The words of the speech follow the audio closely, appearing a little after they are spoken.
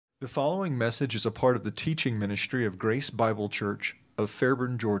The following message is a part of the teaching ministry of Grace Bible Church of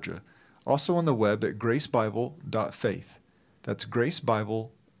Fairburn, Georgia, also on the web at gracebible.faith. That's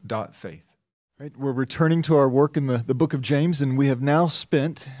gracebible.faith. Right, we're returning to our work in the book of James, and we have now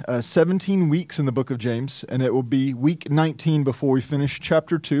spent 17 weeks in the book of James, and it will be week 19 before we finish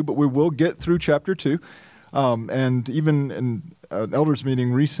chapter 2, but we will get through chapter 2. And even in an elders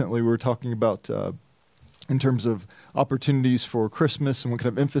meeting recently, we were talking about in terms of opportunities for Christmas and what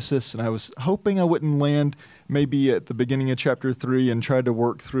kind of emphasis, and I was hoping I wouldn't land maybe at the beginning of chapter 3 and try to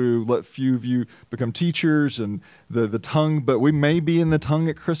work through let few of you become teachers and the tongue, but we may be in the tongue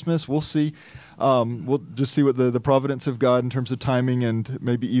at Christmas. We'll see. We'll just see what the providence of God in terms of timing, and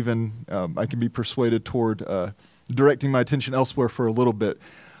maybe even I can be persuaded toward directing my attention elsewhere for a little bit.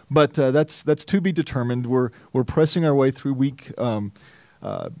 But that's to be determined. We're pressing our way through week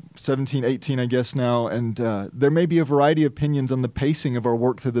 17, 18, I guess now, and there may be a variety of opinions on the pacing of our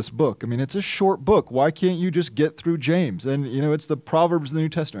work through this book. I mean, it's a short book. Why can't you just get through James? And, you know, it's the Proverbs of the New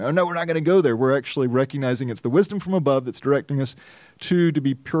Testament. Oh, no, we're not going to go there. We're actually recognizing it's the wisdom from above that's directing us to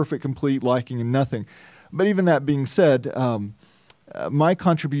be perfect, complete, lacking in nothing. But even that being said, my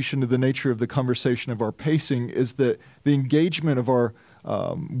contribution to the nature of the conversation of our pacing is that the engagement of our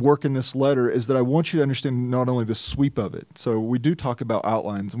work in this letter is that I want you to understand not only the sweep of it. So we do talk about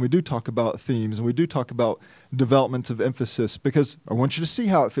outlines, and we do talk about themes, and we do talk about developments of emphasis, because I want you to see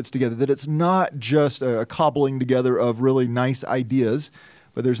how it fits together, that it's not just a cobbling together of really nice ideas,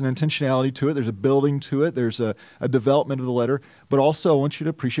 but there's an intentionality to it, there's a building to it, there's a development of the letter, but also I want you to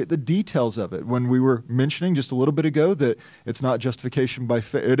appreciate the details of it. When we were mentioning just a little bit ago that it's not justification by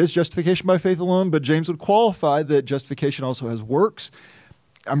faith, it is justification by faith alone, but James would qualify that justification also has works.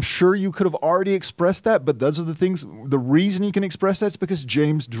 I'm sure you could have already expressed that, but those are the things, the reason you can express that is because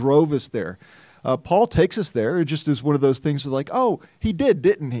James drove us there. Paul takes us there. It just is one of those things where like, oh, he did,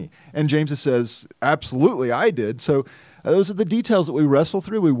 didn't he? And James says, absolutely, I did. So those are the details that we wrestle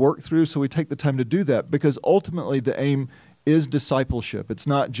through, we work through, so we take the time to do that, because ultimately the aim is discipleship. It's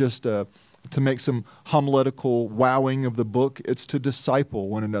not just to make some homiletical wowing of the book. It's to disciple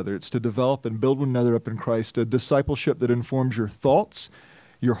one another. It's to develop and build one another up in Christ, a discipleship that informs your thoughts,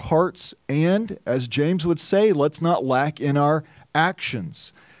 your hearts, and, as James would say, let's not lack in our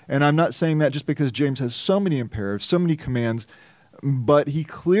actions. And I'm not saying that just because James has so many imperatives, so many commands, but he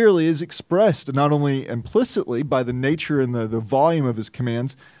clearly is expressed not only implicitly by the nature and the volume of his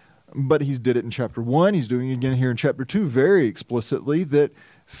commands, but he's did it in chapter 1. He's doing it again here in chapter 2 very explicitly, that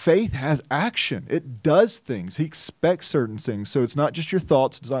faith has action. It does things. He expects certain things. So it's not just your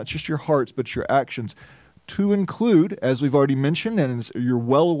thoughts, it's not just your hearts, but your actions. To include, as we've already mentioned, and as you're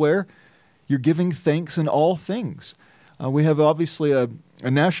well aware, you're giving thanks in all things. We have obviously a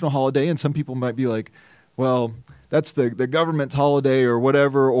national holiday, and some people might be like, well, that's the government's holiday or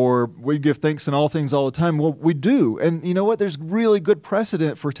whatever, or we give thanks in all things all the time. Well, we do. And you know what? There's really good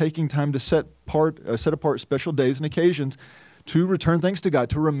precedent for taking time to set apart special days and occasions to return thanks to God,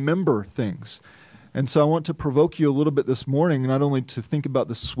 to remember things. And so I want to provoke you a little bit this morning, not only to think about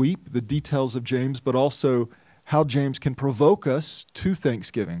the sweep, the details of James, but also how James can provoke us to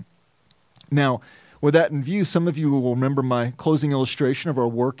thanksgiving. Now, with that in view, some of you will remember my closing illustration of our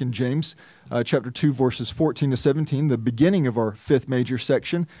work in James, chapter 2, verses 14 to 17, the beginning of our fifth major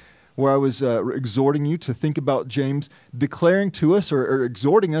section, where I was exhorting you to think about James declaring to us or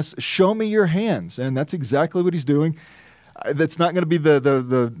exhorting us, show me your hands. And that's exactly what he's doing. That's not going to be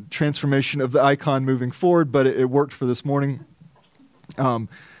the transformation of the icon moving forward, but it worked for this morning.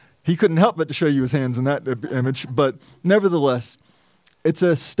 He couldn't help but to show you his hands in that image, but nevertheless, it's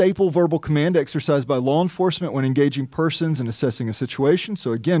a staple verbal command exercised by law enforcement when engaging persons and assessing a situation.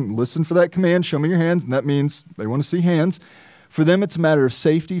 So again, listen for that command, show me your hands, and that means they want to see hands. For them, it's a matter of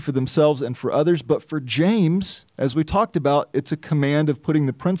safety for themselves and for others. But for James, as we talked about, it's a command of putting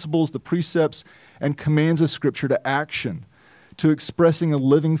the principles, the precepts, and commands of Scripture to action, to expressing a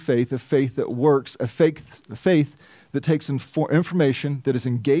living faith, a faith that works, a faith that takes information that has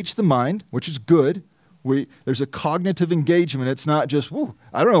engaged the mind, which is good. There's a cognitive engagement. It's not just,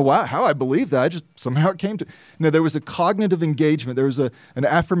 I don't know how I believe that. Somehow it came to. No, there was a cognitive engagement. There was an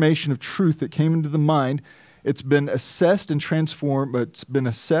affirmation of truth that came into the mind. It's been assessed and transformed, but it's been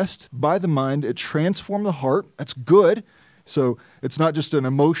assessed by the mind. It transformed the heart. That's good. So it's not just an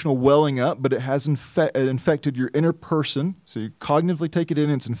emotional welling up, but it has infected your inner person. So you cognitively take it in,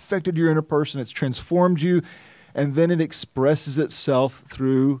 it's infected your inner person, it's transformed you, and then it expresses itself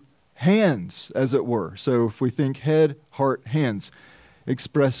through hands, as it were. So if we think head, heart, hands,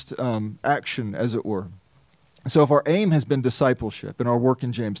 expressed action, as it were. So if our aim has been discipleship in our work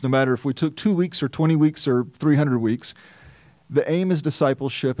in James, no matter if we took 2 weeks or 20 weeks or 300 weeks, the aim is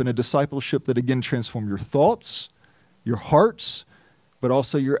discipleship, and a discipleship that, again, transform your thoughts, your hearts, but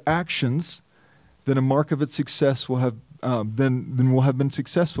also your actions, then a mark of its success will have then we'll have been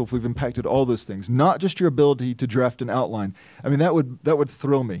successful if we've impacted all those things, not just your ability to draft an outline. I mean, that would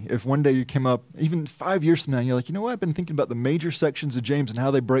thrill me if one day you came up, even 5 years from now, and you're like, you know what, I've been thinking about the major sections of James and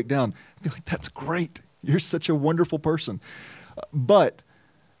how they break down. I'd be like, that's great. You're such a wonderful person. But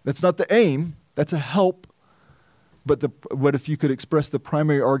that's not the aim. That's a help. But what if you could express the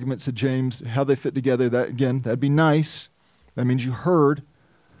primary arguments of James, how they fit together? That, again, that'd be nice. That means you heard.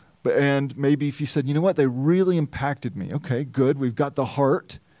 And maybe if you said, you know what, they really impacted me. Okay, good. We've got the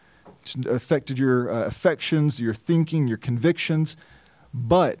heart. It's affected your affections, your thinking, your convictions.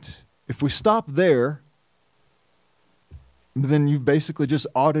 But if we stop there, then you've basically just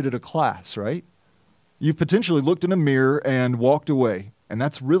audited a class, right? You've potentially looked in a mirror and walked away. And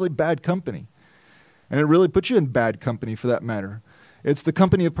that's really bad company. And it really puts you in bad company for that matter. It's the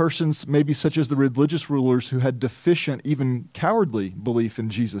company of persons maybe such as the religious rulers who had deficient, even cowardly belief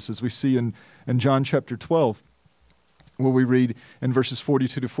in Jesus, as we see in John chapter 12, where we read in verses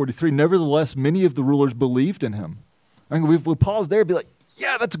 42 to 43, nevertheless, many of the rulers believed in him. I mean, we'll pause there and be like,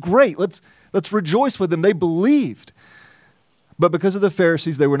 yeah, that's great. Let's rejoice with them. They believed. But because of the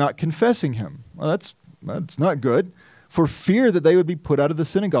Pharisees, they were not confessing him. Well, that's not good. For fear that they would be put out of the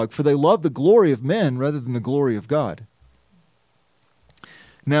synagogue, for they loved the glory of men rather than the glory of God.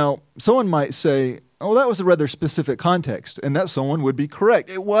 Now, someone might say, oh, that was a rather specific context, and that someone would be correct.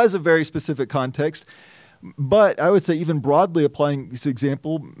 It was a very specific context, but I would say even broadly applying this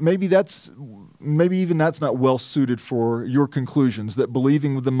example, maybe even that's not well suited for your conclusions, that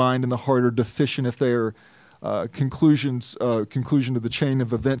believing with the mind and the heart are deficient if they are conclusion to the chain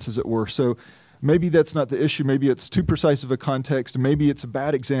of events, as it were. So maybe that's not the issue. Maybe it's too precise of a context. Maybe it's a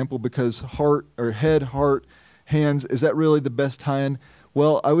bad example because heart or head, heart, hands, is that really the best tie-in?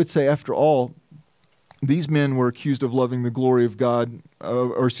 Well, I would say, after all, these men were accused of loving the glory of God,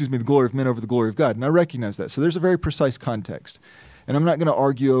 the glory of men over the glory of God. And I recognize that. So there's a very precise context. And I'm not going to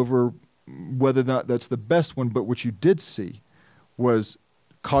argue over whether or not that's the best one, but what you did see was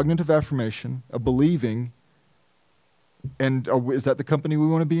cognitive affirmation, a believing, and is that the company we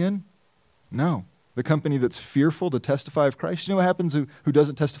want to be in? No. The company that's fearful to testify of Christ. You know what happens who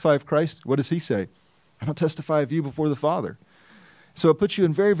doesn't testify of Christ? What does he say? I don't testify of you before the Father. So it puts you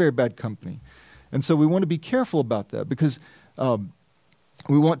in very, very bad company. And so we want to be careful about that because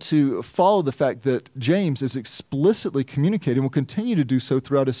we want to follow the fact that James is explicitly communicating, and will continue to do so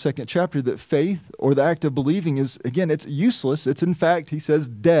throughout his second chapter, that faith or the act of believing is, again, it's useless. It's, in fact, he says,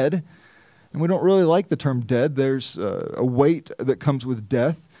 dead. And we don't really like the term dead. There's a weight that comes with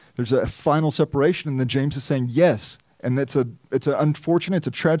death. There's a final separation, and then James is saying yes. And it's an unfortunate, it's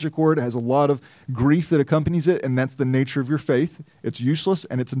a tragic word. It has a lot of grief that accompanies it, and that's the nature of your faith. It's useless,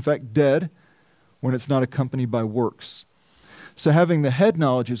 and it's in fact dead when it's not accompanied by works. So having the head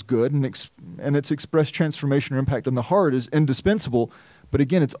knowledge is good, and its expressed transformation or impact on the heart is indispensable. But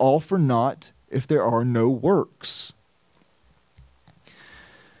again, it's all for naught if there are no works.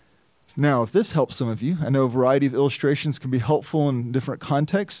 Now, if this helps some of you, I know a variety of illustrations can be helpful in different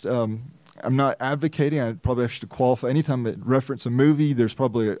contexts. I'm not advocating. I probably have to qualify. Anytime I reference a movie, there's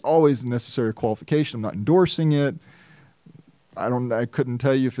probably always a necessary qualification. I'm not endorsing it. I couldn't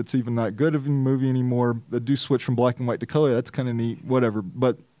tell you if it's even that good of a movie anymore. They do switch from black and white to color. That's kind of neat, whatever.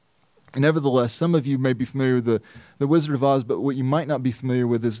 But nevertheless, some of you may be familiar with the Wizard of Oz, but what you might not be familiar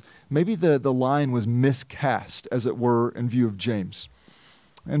with is maybe the lion was miscast, as it were, in view of James.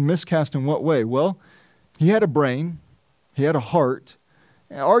 And miscast in what way? Well, he had a brain. He had a heart.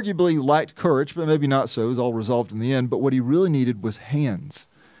 Arguably lacked courage, but maybe not so. It was all resolved in the end. But what he really needed was hands.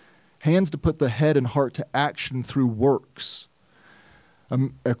 Hands to put the head and heart to action through works.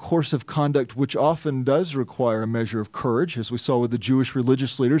 A course of conduct which often does require a measure of courage, as we saw with the Jewish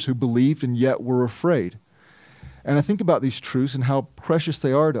religious leaders who believed and yet were afraid. And I think about these truths and how precious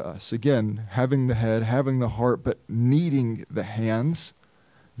they are to us. Again, having the head, having the heart, but needing the hands.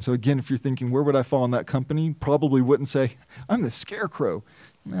 And so again, if you're thinking, where would I fall in that company? Probably wouldn't say, I'm the scarecrow.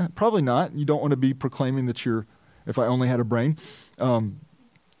 Probably not. You don't want to be proclaiming that you're, if I only had a brain.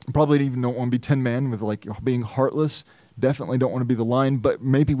 Probably even don't want to be 10 men with like being heartless. Definitely don't want to be the lion, but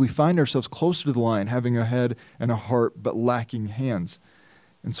maybe we find ourselves closer to the lion, having a head and a heart, but lacking hands.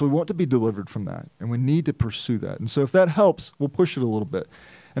 And so we want to be delivered from that, and we need to pursue that. And so if that helps, we'll push it a little bit.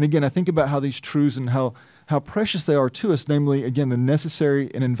 And again, I think about how these truths and how precious they are to us, namely, again, the necessary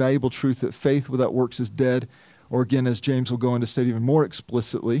and invaluable truth that faith without works is dead, or again, as James will go on to state even more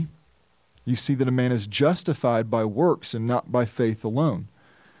explicitly, you see that a man is justified by works and not by faith alone.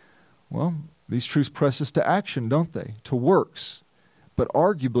 Well, These truths press us to action, don't they? To works. But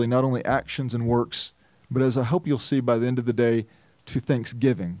arguably, not only actions and works, but as I hope you'll see by the end of the day, to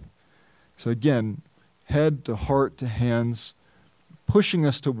thanksgiving. So again, head to heart to hands, pushing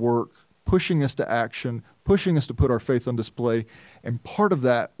us to work, pushing us to action, pushing us to put our faith on display. And part of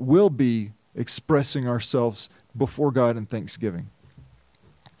that will be expressing ourselves before God in thanksgiving.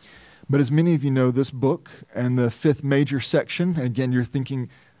 But as many of you know, this book and the fifth major section, and again, you're thinking,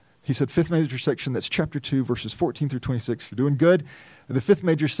 he said fifth major section, that's chapter 2, verses 14 through 26. You're doing good. The fifth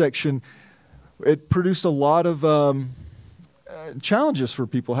major section, it produced a lot of challenges for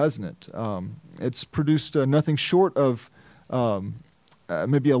people, hasn't it? It's produced nothing short of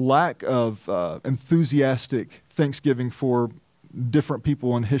maybe a lack of enthusiastic thanksgiving for different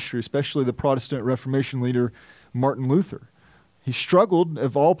people in history, especially the Protestant Reformation leader, Martin Luther. He struggled,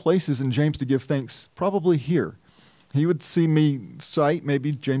 of all places, in James to give thanks, probably here. He would see me cite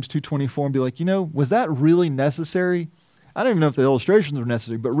maybe James 2:24 and be like, was that really necessary? I don't even know if the illustrations are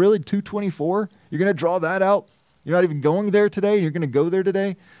necessary, but really 2:24? You're going to draw that out? You're not even going there today? You're going to go there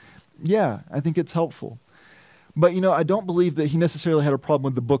today? Yeah, I think it's helpful. But, I don't believe that he necessarily had a problem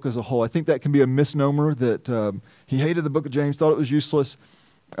with the book as a whole. I think that can be a misnomer that he hated the book of James, thought it was useless.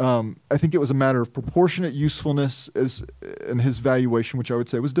 I think it was a matter of proportionate usefulness in his valuation, which I would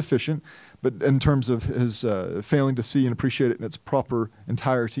say was deficient, but in terms of his failing to see and appreciate it in its proper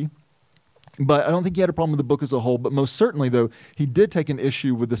entirety. But I don't think he had a problem with the book as a whole. But most certainly, though, he did take an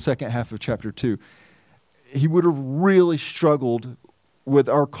issue with the second half of chapter 2. He would have really struggled with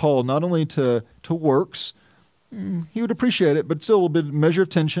our call not only to works, he would appreciate it, but still a little bit of measure of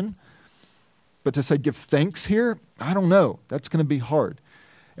tension. But to say give thanks here, I don't know. That's going to be hard.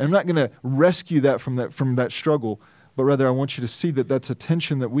 And I'm not going to rescue that from that struggle, but rather I want you to see that that's a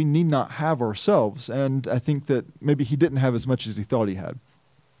tension that we need not have ourselves. And I think that maybe he didn't have as much as he thought he had.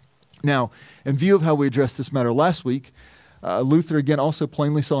 Now, in view of how we addressed this matter last week, Luther again also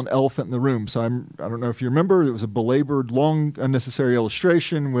plainly saw an elephant in the room. So I don't know if you remember, it was a belabored, long, unnecessary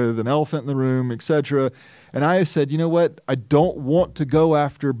illustration with an elephant in the room, etc. And I said, you know what? I don't want to go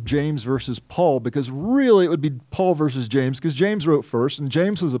after James versus Paul, because really it would be Paul versus James, because James wrote first, and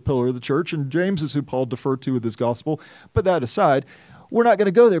James was a pillar of the church, and James is who Paul deferred to with his gospel. But that aside, we're not going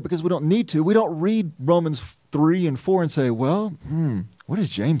to go there because we don't need to. We don't read Romans 3 and 4 and say, well, what does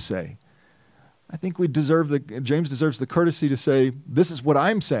James say? I think James deserves the courtesy to say, this is what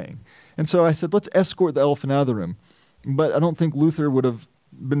I'm saying. And so I said, let's escort the elephant out of the room. But I don't think Luther would have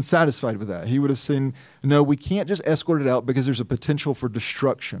been satisfied with that. He would have seen, no, we can't just escort it out because there's a potential for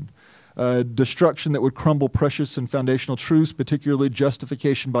destruction. Destruction that would crumble precious and foundational truths, particularly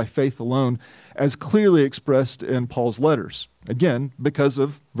justification by faith alone, as clearly expressed in Paul's letters. Again, because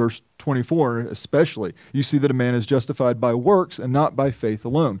of verse 24 especially. You see that a man is justified by works and not by faith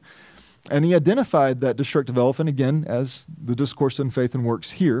alone. And he identified that destructive elephant, again, as the discourse on faith and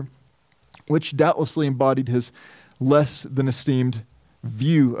works here, which doubtlessly embodied his less than esteemed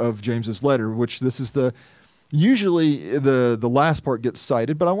view of James's letter, which this is usually the last part gets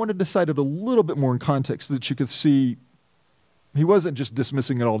cited, but I wanted to cite it a little bit more in context so that you could see he wasn't just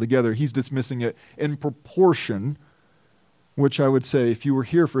dismissing it altogether. He's dismissing it in proportion, which I would say if you were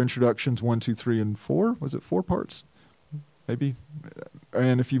here for introductions 1, 2, 3, and 4, was it 4 parts? Maybe.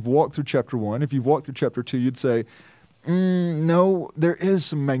 And if you've walked through chapter 1, if you've walked through chapter 2, you'd say, no, there is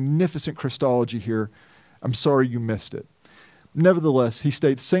some magnificent Christology here. I'm sorry you missed it. Nevertheless, he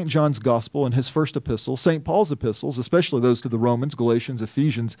states St. John's Gospel in his first epistle, St. Paul's epistles, especially those to the Romans, Galatians,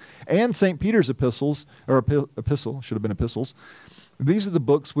 Ephesians, and St. Peter's epistles, or epistle, should have been epistles. These are the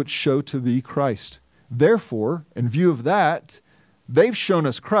books which show to thee Christ. Therefore, in view of that, they've shown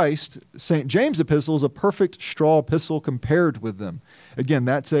us Christ. St. James' epistle is a perfect straw epistle compared with them. Again,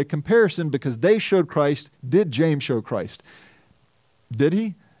 that's a comparison because they showed Christ. Did James show Christ? Did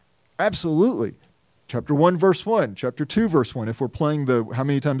he? Absolutely. Chapter 1, verse 1. Chapter 2, verse 1. If we're playing how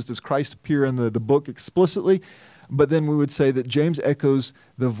many times does Christ appear in the book explicitly? But then we would say that James echoes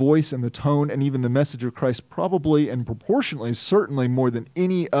the voice and the tone and even the message of Christ probably and proportionally, certainly more than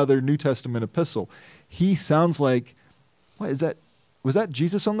any other New Testament epistle. He sounds like, what is that? Was that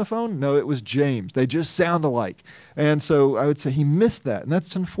Jesus on the phone? No, it was James. They just sound alike. And so I would say he missed that, and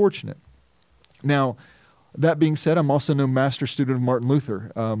that's unfortunate. Now, that being said, I'm also no master student of Martin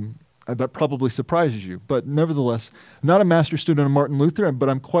Luther. That probably surprises you. But nevertheless, not a master student of Martin Luther, but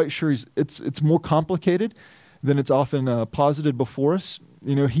I'm quite sure it's more complicated than it's often posited before us.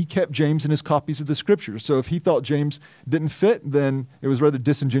 He kept James in his copies of the Scriptures. So if he thought James didn't fit, then it was rather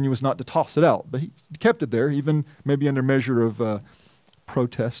disingenuous not to toss it out. But he kept it there, even maybe under measure of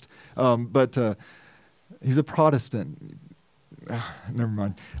protest. But he's a Protestant. never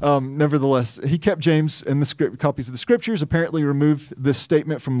mind. Nevertheless, he kept James in the copies of the scriptures, apparently removed this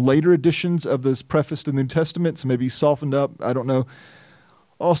statement from later editions of this preface to the New Testament, so maybe softened up, I don't know.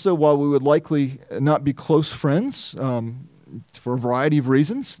 Also, while we would likely not be close friends for a variety of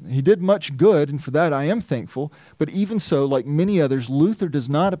reasons, he did much good, and for that I am thankful. But even so, like many others, Luther does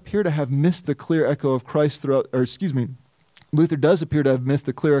not appear to have missed the clear echo of Christ throughout, Luther does appear to have missed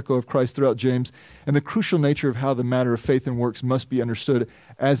the clear echo of Christ throughout James and the crucial nature of how the matter of faith and works must be understood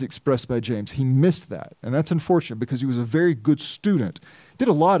as expressed by James. He missed that, and that's unfortunate because he was a very good student, did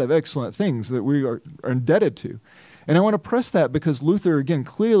a lot of excellent things that we are indebted to. And I want to press that because Luther, again,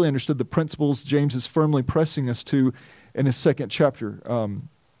 clearly understood the principles James is firmly pressing us to in his second chapter.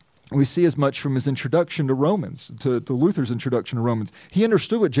 We see as much from his introduction to Romans, to Luther's introduction to Romans. He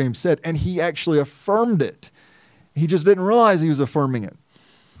understood what James said, and he actually affirmed it. He just didn't realize he was affirming it.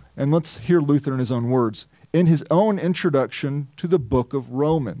 And let's hear Luther in his own words. In his own introduction to the book of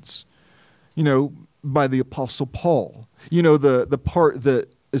Romans, by the Apostle Paul, the part that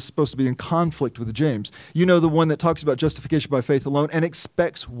is supposed to be in conflict with James. The one that talks about justification by faith alone and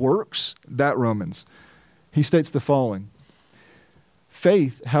expects works, that Romans. He states the following.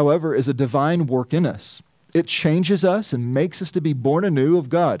 Faith, however, is a divine work in us. It changes us and makes us to be born anew of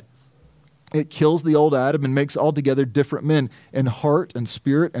God. It kills the old Adam and makes altogether different men in heart and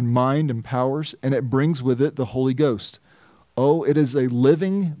spirit and mind and powers, and it brings with it the Holy Ghost. Oh, it is a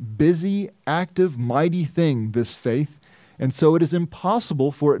living, busy, active, mighty thing, this faith, and so it is impossible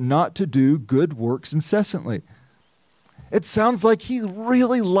for it not to do good works incessantly. It sounds like he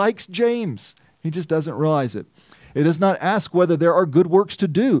really likes James. He just doesn't realize it. It does not ask whether there are good works to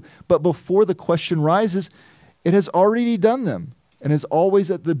do, but before the question rises, it has already done them and is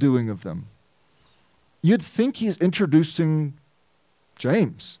always at the doing of them. You'd think he's introducing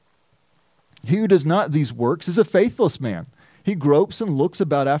James. He who does not these works is a faithless man. He gropes and looks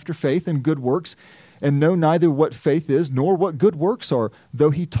about after faith and good works, and know neither what faith is nor what good works are, though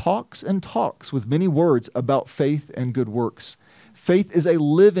he talks and talks with many words about faith and good works. Faith is a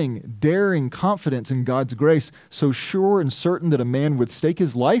living, daring confidence in God's grace, so sure and certain that a man would stake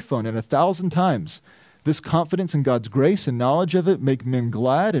his life on it 1,000 times. This confidence in God's grace and knowledge of it make men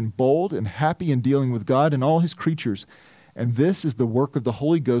glad and bold and happy in dealing with God and all his creatures. And this is the work of the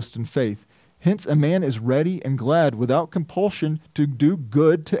Holy Ghost in faith. Hence a man is ready and glad without compulsion to do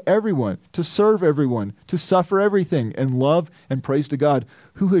good to everyone, to serve everyone, to suffer everything, and love and praise to God,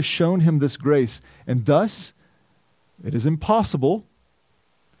 who has shown him this grace. And thus it is impossible,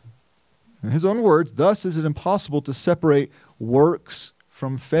 in his own words, thus is it impossible to separate works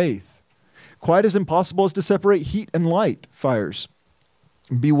from faith. Quite as impossible as to separate heat and light fires.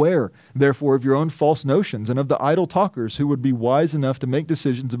 Beware, therefore, of your own false notions and of the idle talkers who would be wise enough to make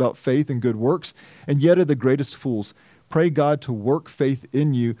decisions about faith and good works, and yet are the greatest fools. Pray God to work faith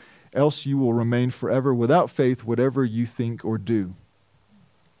in you, else you will remain forever without faith, whatever you think or do.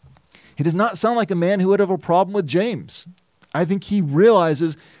 He does not sound like a man who would have a problem with James. I think he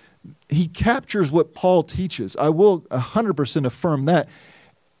realizes, he captures what Paul teaches. I will 100% affirm that.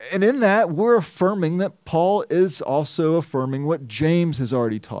 And in that, we're affirming that Paul is also affirming what James has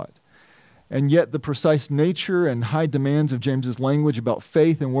already taught. And yet the precise nature and high demands of James's language about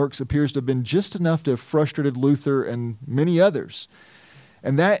faith and works appears to have been just enough to have frustrated Luther and many others.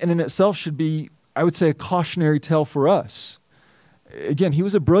 And that in itself should be, I would say, a cautionary tale for us. Again, he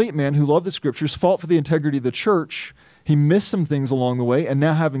was a brilliant man who loved the scriptures, fought for the integrity of the church. He missed some things along the way, and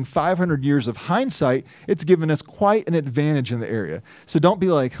now having 500 years of hindsight, it's given us quite an advantage in the area. So don't be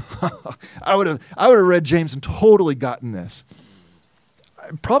like, I would have read James and totally gotten this.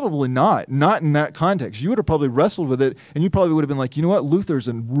 Probably not in that context. You would have probably wrestled with it, and you probably would have been like, you know what, Luther's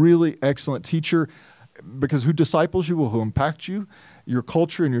a really excellent teacher, because who disciples you will who impact you. Your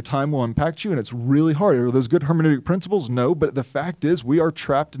culture and your time will impact you, and it's really hard. Are those good hermeneutic principles? No, but the fact is we are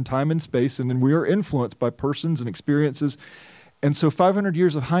trapped in time and space, and then we are influenced by persons and experiences. And so 500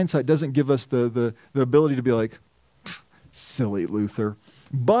 years of hindsight doesn't give us the ability to be like, silly Luther.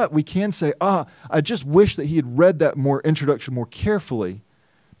 But we can say, I just wish that he had read that introduction more carefully,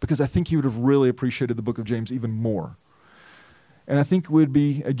 because I think he would have really appreciated the book of James even more. And I think we'd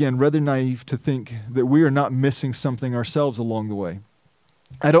be, again, rather naive to think that we are not missing something ourselves along the way.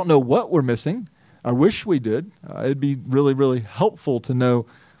 I don't know what we're missing. I wish we did. It'd be really, really helpful to know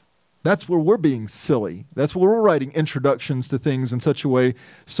that's where we're being silly. That's where we're writing introductions to things in such a way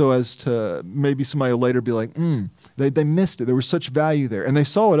so as to maybe somebody will later be like, they missed it. There was such value there. And they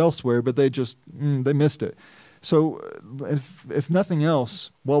saw it elsewhere, but they missed it. So if nothing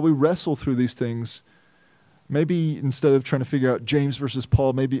else, while we wrestle through these things, Maybe instead of trying to figure out James versus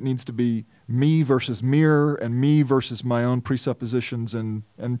Paul, maybe it needs to be me versus mirror and me versus my own presuppositions and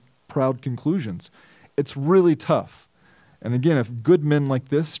proud conclusions. It's really tough. And again, if good men like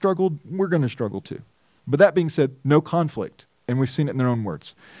this struggled, we're going to struggle too. But that being said, no conflict. And we've seen it in their own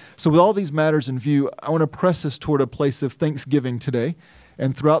words. So with all these matters in view, I want to press us toward a place of thanksgiving today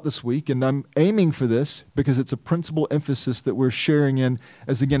and throughout this week. And I'm aiming for this because it's a principal emphasis that we're sharing in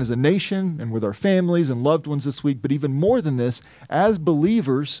as a nation and with our families and loved ones this week. But even more than this, as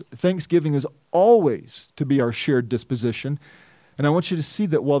believers, thanksgiving is always to be our shared disposition. And I want you to see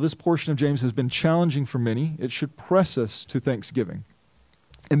that while this portion of James has been challenging for many, it should press us to thanksgiving.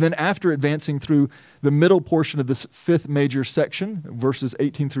 And then after advancing through the middle portion of this fifth major section, verses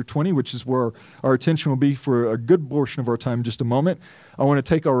 18 through 20, which is where our attention will be for a good portion of our time in just a moment, I want to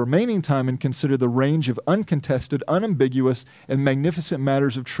take our remaining time and consider the range of uncontested, unambiguous, and magnificent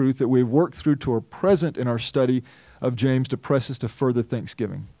matters of truth that we've worked through to our present in our study of James to press us to further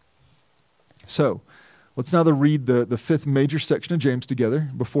thanksgiving. So, let's now read the fifth major section of James together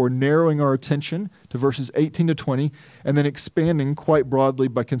before narrowing our attention to verses 18 to 20 and then expanding quite broadly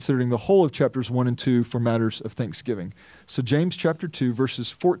by considering the whole of chapters 1 and 2 for matters of thanksgiving. So James chapter 2,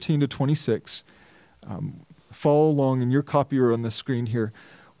 verses 14 to 26. Follow along in your copy or on the screen here.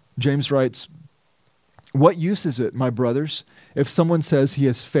 James writes, "What use is it, my brothers, if someone says he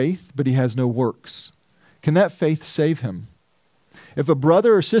has faith but he has no works? Can that faith save him? If a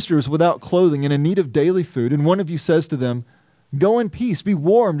brother or sister is without clothing and in need of daily food, and one of you says to them, 'Go in peace, be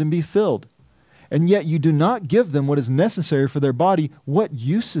warmed and be filled,' and yet you do not give them what is necessary for their body, what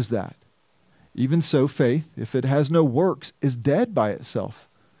use is that? Even so, faith, if it has no works, is dead by itself.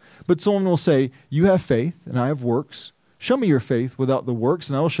 But someone will say, 'You have faith, and I have works. Show me your faith without the works,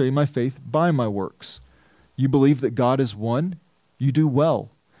 and I will show you my faith by my works. You believe that God is one? You do well.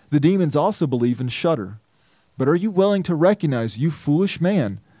 The demons also believe and shudder. But are you willing to recognize, you foolish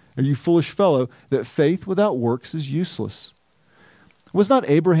man, or you foolish fellow, that faith without works is useless? Was not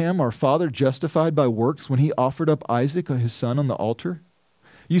Abraham our father justified by works when he offered up Isaac his son on the altar?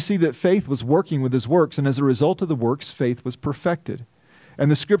 You see that faith was working with his works, and as a result of the works, faith was perfected. And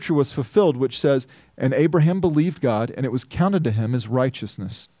the scripture was fulfilled, which says, 'And Abraham believed God, and it was counted to him as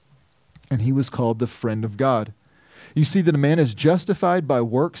righteousness. And he was called the friend of God.' You see that a man is justified by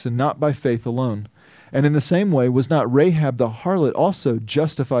works and not by faith alone. And in the same way, was not Rahab the harlot also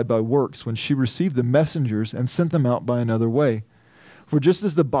justified by works when she received the messengers and sent them out by another way? For just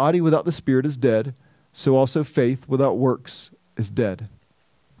as the body without the spirit is dead, so also faith without works is dead."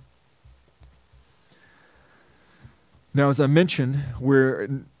 Now, as I mentioned,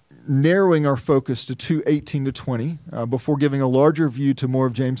 we're narrowing our focus to 2:18 to 20 before giving a larger view to more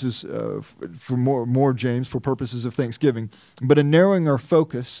of James's for more of James for purposes of Thanksgiving. But in narrowing our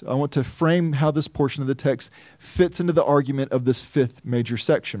focus, I want to frame how this portion of the text fits into the argument of this fifth major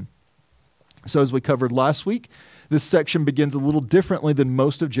section. So as we covered last week, this section begins a little differently than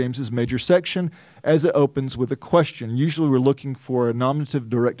most of James's major section as it opens with a question. Usually we're looking for a nominative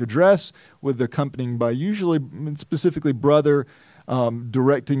direct address with accompanying by usually specifically brother,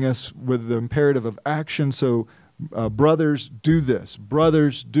 directing us with the imperative of action. So brothers, do this.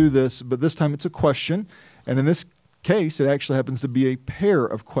 Brothers, do this. But this time it's a question. And in this case, it actually happens to be a pair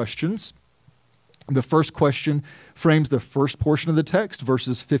of questions. The first question frames the first portion of the text,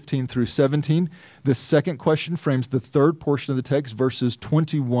 verses 15 through 17. The second question frames the third portion of the text, verses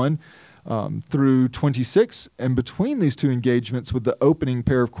 21 through 26. And between these two engagements with the opening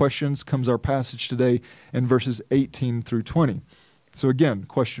pair of questions comes our passage today in verses 18 through 20. So again,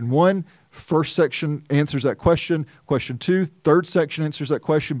 question 1, first section answers that question. Question 2, third section answers that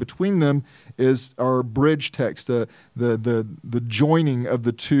question. Between them is our bridge text, the joining of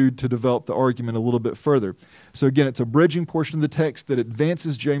the two to develop the argument a little bit further. So again, it's a bridging portion of the text that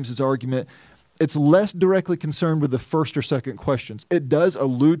advances James's argument. It's less directly concerned with the first or second questions. It does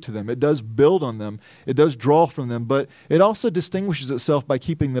allude to them. It does build on them. It does draw from them. But it also distinguishes itself by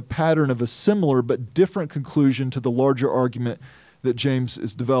keeping the pattern of a similar but different conclusion to the larger argument that James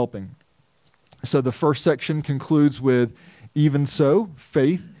is developing. So the first section concludes with, even so,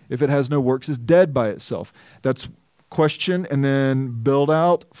 faith, if it has no works, is dead by itself. That's question and then build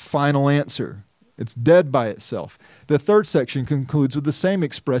out, final answer. It's dead by itself. The third section concludes with the same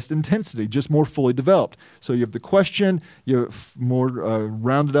expressed intensity, just more fully developed. So you have the question, you have more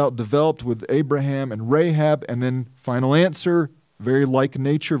rounded out, developed with Abraham and Rahab, and then final answer, very like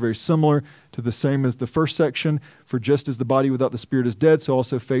nature, very similar to the same as the first section. For just as the body without the spirit is dead, so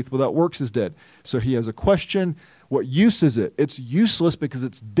also faith without works is dead. So he has a question. What use is it? It's useless because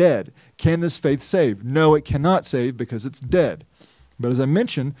it's dead. Can this faith save? No, it cannot save because it's dead. But as I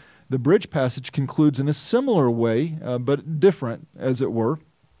mentioned, the bridge passage concludes in a similar way, but different, as it were.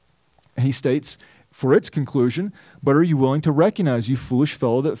 He states, for its conclusion, but are you willing to recognize, you foolish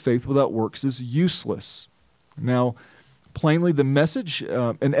fellow, that faith without works is useless? Now, plainly, the message,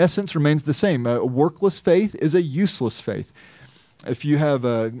 in essence, remains the same. A workless faith is a useless faith. If you have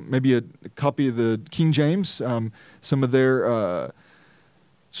maybe a copy of the King James, some of their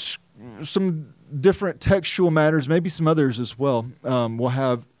some different textual matters, maybe some others as well, will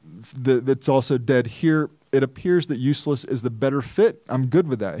have that's also dead here. It appears that useless is the better fit. I'm good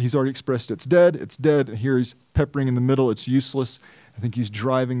with that. He's already expressed it's dead. It's dead. Here he's peppering in the middle. It's useless. I think he's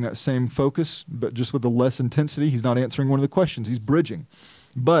driving that same focus, but just with a less intensity. He's not answering one of the questions. He's bridging.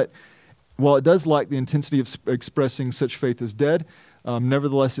 But while it does lack the intensity of expressing such faith as dead,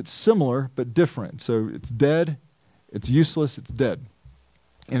 nevertheless, it's similar but different. So it's dead, it's useless, it's dead.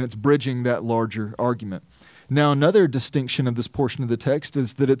 And it's bridging that larger argument. Now, another distinction of this portion of the text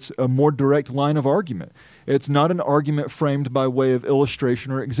is that it's a more direct line of argument. It's not an argument framed by way of illustration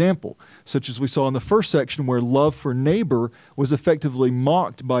or example, such as we saw in the first section where love for neighbor was effectively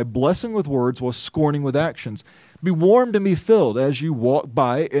mocked by blessing with words while scorning with actions. Be warmed and be filled as you walk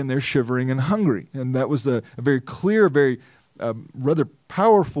by and they're shivering and hungry. And that was a very clear, very rather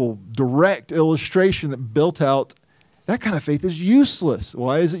powerful, direct illustration that built out that kind of faith is useless.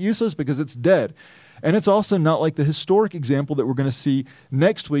 Why is it useless? Because it's dead. And it's also not like the historic example that we're going to see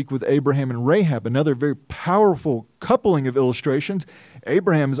next week with Abraham and Rahab, another very powerful coupling of illustrations.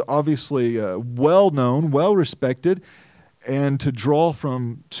 Abraham is obviously well-known, well-respected, and to draw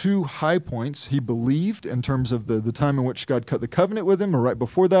from two high points, he believed in terms of the time in which God cut the covenant with him, or right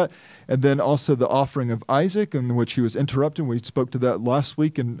before that, and then also the offering of Isaac, in which he was interrupted. We spoke to that last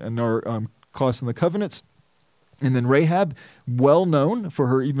week in our class on the covenants. And then Rahab, well known for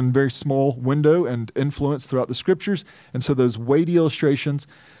her even very small window and influence throughout the scriptures. And so those weighty illustrations.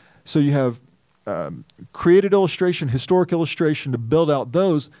 So you have created illustration, historic illustration to build out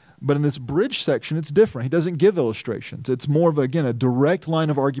those. But in this bridge section, it's different. He doesn't give illustrations. It's more of, again, a direct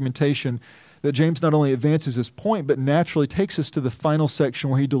line of argumentation that James not only advances his point, but naturally takes us to the final section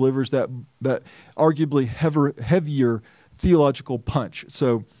where he delivers that arguably heavier theological punch.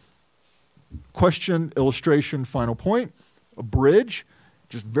 So question, illustration, final point, a bridge,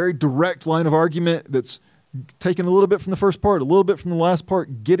 just very direct line of argument that's taking a little bit from the first part, a little bit from the last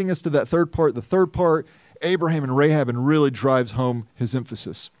part, getting us to that third part. The third part, Abraham and Rahab, and really drives home his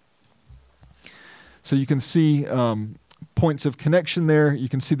emphasis. So you can see points of connection there. You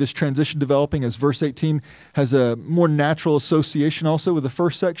can see this transition developing as verse 18 has a more natural association also with the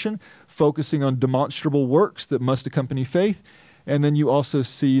first section, focusing on demonstrable works that must accompany faith. And then you also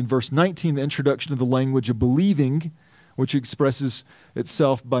see in verse 19 the introduction of the language of believing, which expresses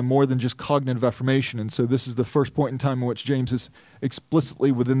itself by more than just cognitive affirmation. And so this is the first point in time in which James is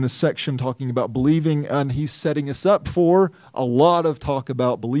explicitly within this section talking about believing, and he's setting us up for a lot of talk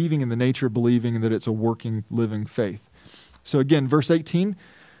about believing and the nature of believing and that it's a working, living faith. So again, verse 18,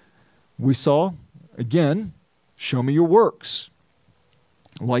 we saw, again, show me your works,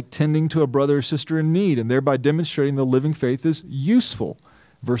 like tending to a brother or sister in need, and thereby demonstrating the living faith is useful.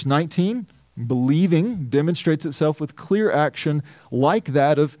 Verse 19, believing demonstrates itself with clear action like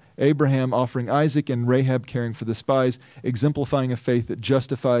that of Abraham offering Isaac and Rahab caring for the spies, exemplifying a faith that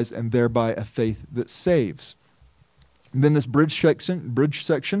justifies and thereby a faith that saves. And then this bridge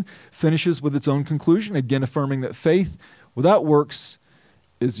section finishes with its own conclusion, again affirming that faith without works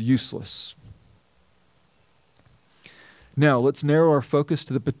is useless. Now, let's narrow our focus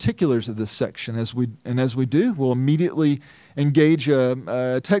to the particulars of this section. As we do, we'll immediately engage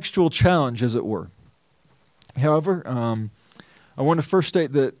a textual challenge, as it were. However, I want to first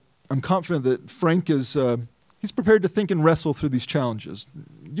state that I'm confident that Frank is he's prepared to think and wrestle through these challenges.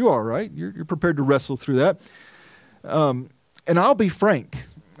 You are, right? You're prepared to wrestle through that. And I'll be frank.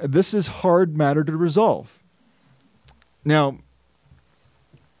 This is hard matter to resolve. Now,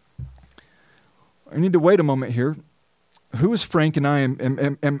 I need to wait a moment here. Who is Frank and I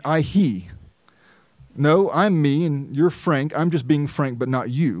am I he? No, I'm me and you're Frank. I'm just being Frank, but not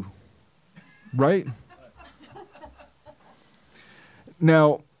you. Right?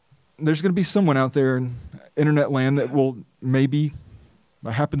 Now, there's going to be someone out there in internet land that will maybe,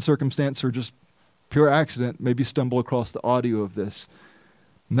 by happen circumstance or just pure accident, maybe stumble across the audio of this.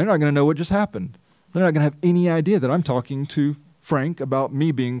 And they're not going to know what just happened. They're not going to have any idea that I'm talking to Frank about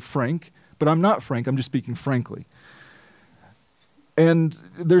me being Frank, but I'm not Frank. I'm just speaking frankly. And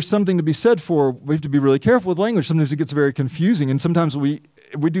there's something to be said for, we have to be really careful with language. Sometimes it gets very confusing, and sometimes we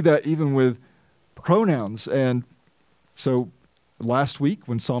do that even with pronouns. And so last week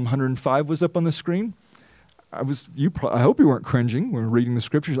when Psalm 105 was up on the screen, I hope you weren't cringing when reading the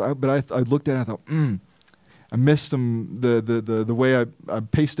scriptures, but I looked at it and I thought, I missed the way I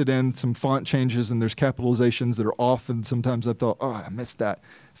pasted in some font changes, and there's capitalizations that are off, and sometimes I thought, I missed that.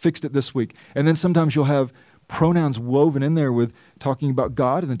 Fixed it this week. And then sometimes you'll have pronouns woven in there with talking about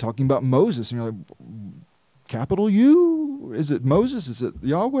God and then talking about Moses, and you're like, capital U? Is it Moses? Is it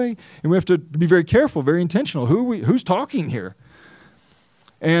Yahweh? And we have to be very careful, very intentional. Who's talking here?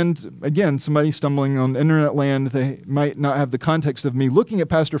 And again, somebody stumbling on internet land, they might not have the context of me looking at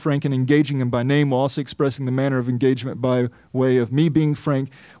Pastor Frank and engaging him by name while also expressing the manner of engagement by way of me being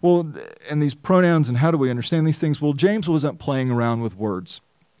Frank. Well, and these pronouns and how do we understand these things? Well, James wasn't playing around with words.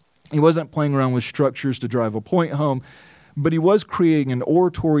 He wasn't playing around with structures to drive a point home, but he was creating an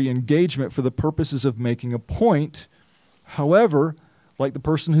oratory engagement for the purposes of making a point. However, like the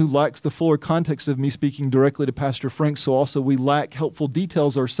person who lacks the fuller context of me speaking directly to Pastor Frank, so also we lack helpful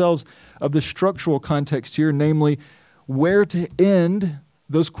details ourselves of the structural context here, namely where to end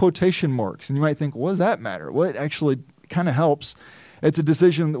those quotation marks. And you might think, what does that matter? Well, it actually kind of helps. It's a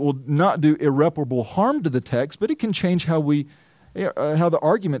decision that will not do irreparable harm to the text, but it can change how the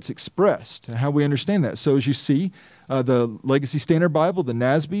argument's expressed and how we understand that. So as you see, the Legacy Standard Bible, the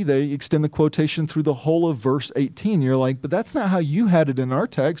NASB, they extend the quotation through the whole of verse 18. You're like, but that's not how you had it in our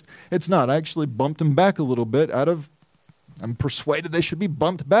text. It's not. I actually bumped them back a little bit I'm persuaded they should be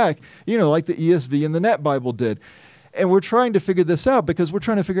bumped back, like the ESV and the Net Bible did. And we're trying to figure this out because we're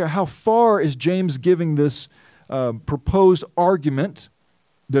trying to figure out how far is James giving this proposed argument.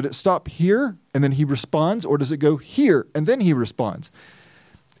 Did it stop here and then he responds, or does it go here and then he responds?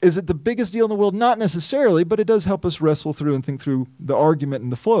 Is it the biggest deal in the world? Not necessarily, but it does help us wrestle through and think through the argument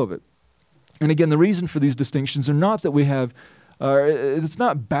and the flow of it. And again, the reason for these distinctions are not that we have, it's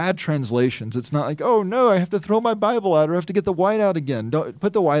not bad translations. It's not like, oh no, I have to throw my Bible out or I have to get the white out again. Don't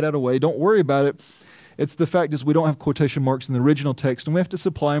put the white out away. Don't worry about it. It's the fact is we don't have quotation marks in the original text and we have to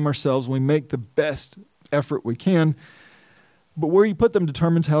supply them ourselves. We make the best effort we can. But where you put them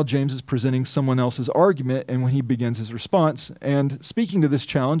determines how James is presenting someone else's argument and when he begins his response. And speaking to this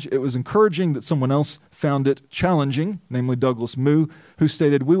challenge, it was encouraging that someone else found it challenging, namely Douglas Moo, who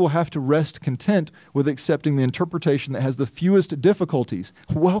stated, "We will have to rest content with accepting the interpretation that has the fewest difficulties."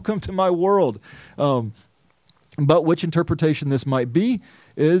 Welcome to my world. But which interpretation this might be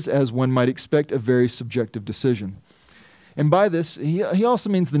is, as one might expect, a very subjective decision. And by this, he also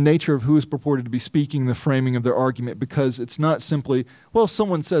means the nature of who is purported to be speaking, the framing of their argument, because it's not simply, well,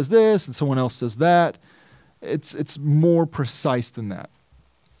 someone says this and someone else says that. It's more precise than that.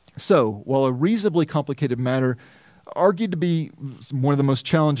 So, while a reasonably complicated matter, argued to be one of the most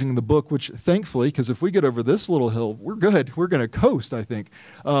challenging in the book, which thankfully, because if we get over this little hill, we're good. We're going to coast, I think.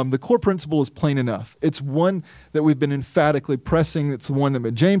 The core principle is plain enough. It's one that we've been emphatically pressing. It's the one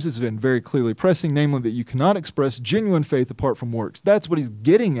that James has been very clearly pressing, namely that you cannot express genuine faith apart from works. That's what he's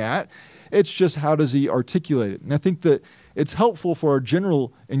getting at. It's just how does he articulate it? And I think that it's helpful for our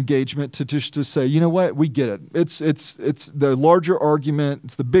general engagement to just to say, you know what, we get it. It's the larger argument.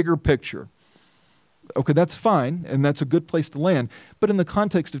 It's the bigger picture. Okay, that's fine, and that's a good place to land. But in the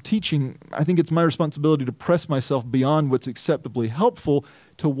context of teaching, I think it's my responsibility to press myself beyond what's acceptably helpful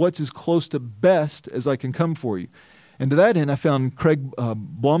to what's as close to best as I can come for you. And to that end, I found Craig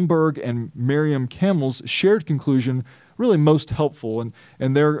Blomberg and Miriam Campbell's shared conclusion really most helpful. And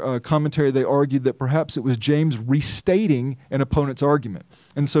in their commentary, they argued that perhaps it was James restating an opponent's argument.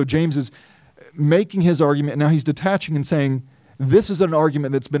 And so James is making his argument, and now he's detaching and saying, this is an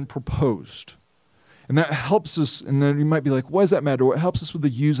argument that's been proposed. And that helps us, and then you might be like, why does that matter? Well, it helps us with the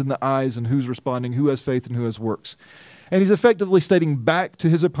yous and the I's and who's responding, who has faith and who has works. And he's effectively stating back to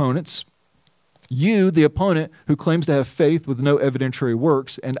his opponents, you, the opponent, who claims to have faith with no evidentiary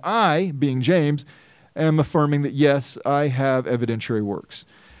works, and I, being James, am affirming that, yes, I have evidentiary works.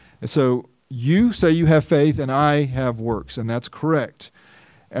 And so you say you have faith and I have works, and that's correct.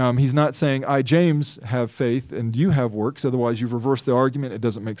 He's not saying I, James, have faith and you have works, otherwise you've reversed the argument. It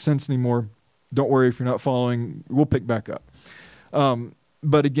doesn't make sense anymore. Don't worry if you're not following. We'll pick back up.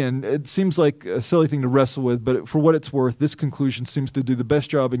 But again, it seems like a silly thing to wrestle with, but for what it's worth, this conclusion seems to do the best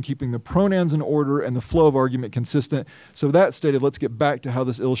job in keeping the pronouns in order and the flow of argument consistent. So with that stated, let's get back to how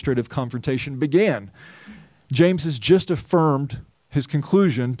this illustrative confrontation began. James has just affirmed his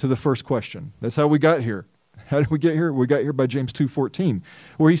conclusion to the first question. That's how we got here. How did we get here? We got here by James 2:14,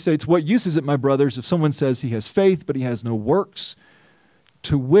 where he states, "What use is it, my brothers, if someone says he has faith, but he has no works?"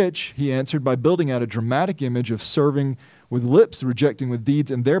 To which he answered by building out a dramatic image of serving with lips, rejecting with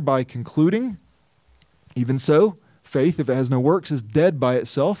deeds, and thereby concluding, even so, faith, if it has no works, is dead by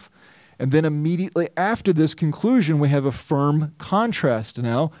itself. And then immediately after this conclusion, we have a firm contrast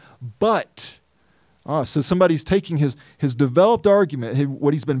now. But So somebody's taking his developed argument,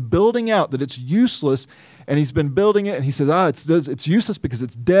 what he's been building out, that it's useless, and he's been building it, and he says, it's useless because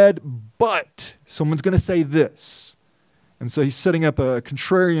it's dead, but someone's going to say this. And so he's setting up a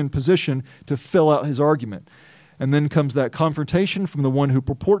contrarian position to fill out his argument. And then comes that confrontation from the one who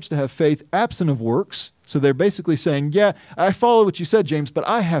purports to have faith absent of works. So they're basically saying, yeah, I follow what you said, James, but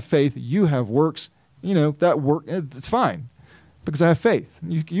I have faith, you have works. That work, it's fine because I have faith.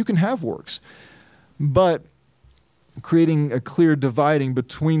 You can have works. But creating a clear dividing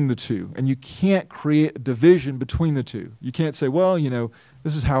between the two. And you can't create a division between the two. You can't say, well,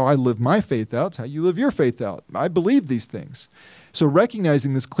 this is how I live my faith out. It's how you live your faith out. I believe these things. So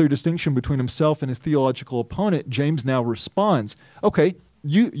recognizing this clear distinction between himself and his theological opponent, James now responds, okay,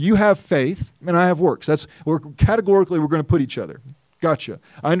 you have faith and I have works. Categorically we're going to put each other. Gotcha.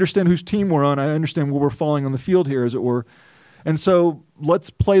 I understand whose team we're on. I understand where we're falling on the field here, as it were. And so let's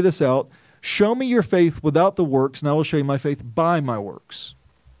play this out. Show me your faith without the works, and I will show you my faith by my works.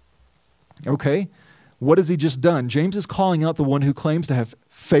 Okay? What has he just done? James is calling out the one who claims to have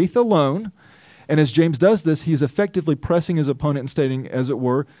faith alone. And as James does this, he's effectively pressing his opponent and stating, as it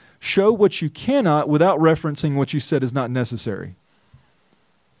were, show what you cannot without referencing what you said is not necessary.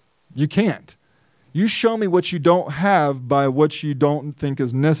 You can't. You show me what you don't have by what you don't think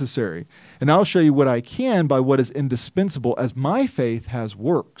is necessary. And I'll show you what I can by what is indispensable, as my faith has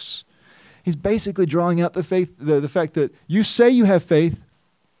works. He's basically drawing out the fact that you say you have faith.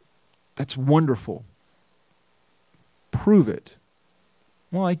 That's wonderful. Prove it.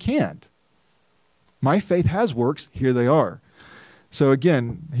 Well, I can't. My faith has works. Here they are. So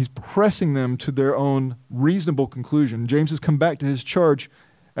again, he's pressing them to their own reasonable conclusion. James has come back to his charge,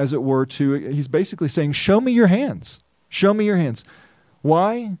 as it were, he's basically saying, show me your hands. Show me your hands.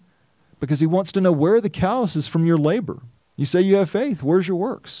 Why? Because he wants to know, where are the calluses from your labor? You say you have faith. Where's your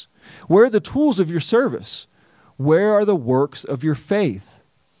works? Where are the tools of your service? Where are the works of your faith?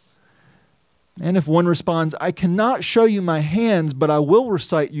 And if one responds, I cannot show you my hands, but I will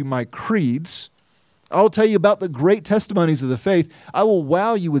recite you my creeds. I will tell you about the great testimonies of the faith. I will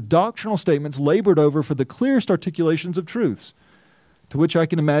wow you with doctrinal statements labored over for the clearest articulations of truths. To which I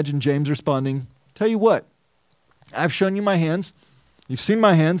can imagine James responding, tell you what, I've shown you my hands. You've seen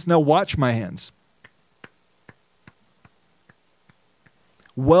my hands. Now watch my hands.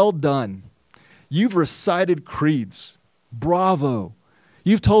 Well done. You've recited creeds. Bravo.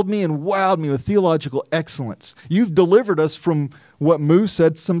 You've told me and wowed me with theological excellence. You've delivered us from what Moo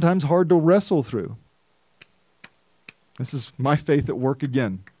said sometimes hard to wrestle through. This is my faith at work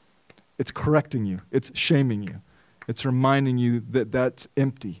again. It's correcting you. It's shaming you. It's reminding you that that's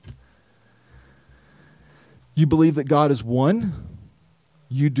empty. You believe that God is one?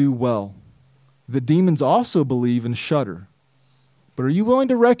 You do well. The demons also believe and shudder. But are you willing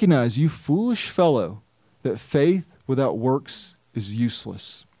to recognize, you foolish fellow, that faith without works is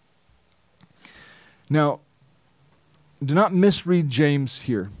useless? Now, do not misread James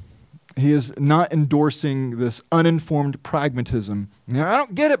here. He is not endorsing this uninformed pragmatism. Now, I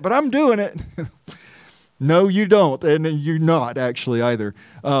don't get it, but I'm doing it. No, you don't, and you're not actually either.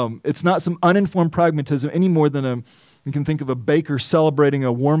 It's not some uninformed pragmatism any more than you can think of a baker celebrating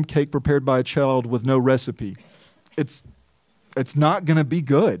a warm cake prepared by a child with no recipe. It's not going to be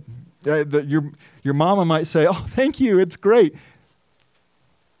good. Your mama might say, oh, thank you, it's great.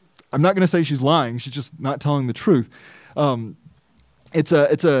 I'm not going to say she's lying. She's just not telling the truth. It's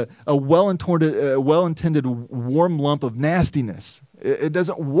a well-intended warm lump of nastiness. It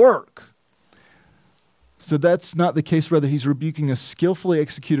doesn't work. So that's not the case. Rather, he's rebuking a skillfully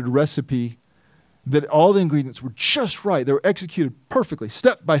executed recipe that all the ingredients were just right. They were executed perfectly,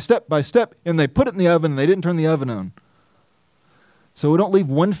 step by step by step, and they put it in the oven, and they didn't turn the oven on. So we don't leave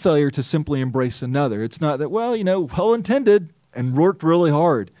one failure to simply embrace another. It's not that, well-intended and worked really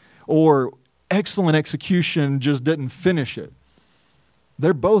hard, or excellent execution just didn't finish it.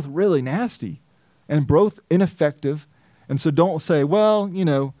 They're both really nasty and both ineffective. And so don't say, well,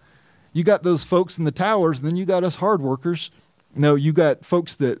 you got those folks in the towers, and then you got us hard workers. No, you got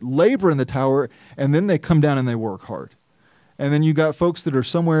folks that labor in the tower, and then they come down and they work hard. And then you got folks that are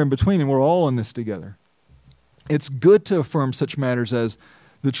somewhere in between, and we're all in this together. It's good to affirm such matters as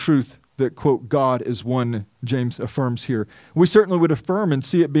the truth that, quote, God is one, James affirms here. We certainly would affirm and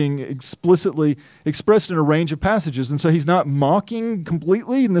see it being explicitly expressed in a range of passages. And so he's not mocking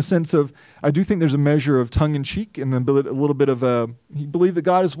completely in the sense of, I do think there's a measure of tongue-in-cheek and then a little bit of he believed that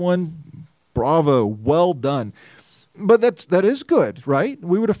God is one. Bravo, well done. But that is good, right?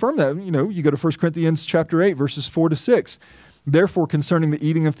 We would affirm that. You go to 1 Corinthians chapter 8, verses 4 to 6. Therefore, concerning the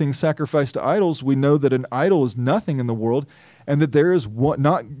eating of things sacrificed to idols, we know that an idol is nothing in the world, and that there is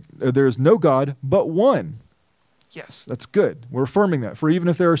no God but one. Yes, that's good. We're affirming that. For even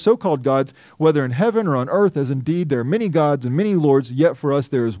if there are so-called gods, whether in heaven or on earth, as indeed there are many gods and many lords, yet for us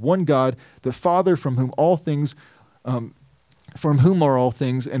there is one God, the Father, from whom are all things,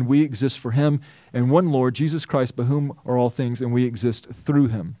 and we exist for him, and one Lord, Jesus Christ, by whom are all things, and we exist through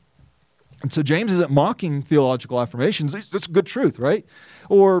him. And so James isn't mocking theological affirmations. That's good truth, right?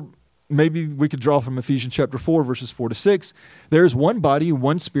 Or maybe we could draw from Ephesians chapter 4, verses 4 to 6. There is one body,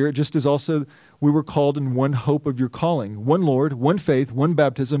 one spirit, just as also we were called in one hope of your calling. One Lord, one faith, one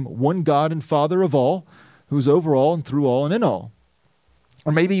baptism, one God and Father of all, who is over all and through all and in all.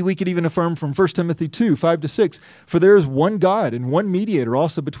 Or maybe we could even affirm from 1 Timothy 2, 5 to 6, for there is one God and one mediator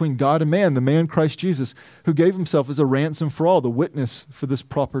also between God and man, the man Christ Jesus, who gave himself as a ransom for all, the witness for this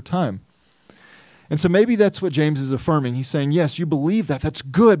proper time. And so maybe that's what James is affirming. He's saying, yes, you believe that. That's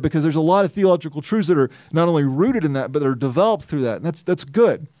good, because there's a lot of theological truths that are not only rooted in that, but that are developed through that. And that's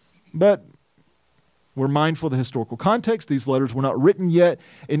good. But we're mindful of the historical context. These letters were not written yet.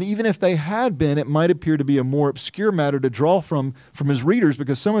 And even if they had been, it might appear to be a more obscure matter to draw from his readers,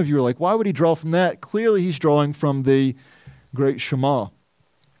 because some of you are like, why would he draw from that? Clearly, he's drawing from the great Shema.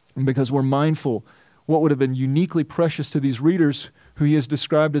 And because we're mindful what would have been uniquely precious to these readers who he has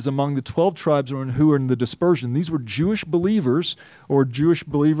described as among the 12 tribes who are in the dispersion. These were Jewish believers or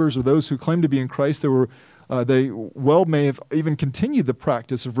those who claimed to be in Christ. They may have even continued the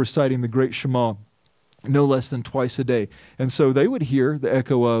practice of reciting the great Shema no less than twice a day. And so they would hear the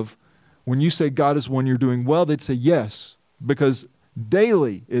echo of, when you say God is one, you're doing well, they'd say yes, because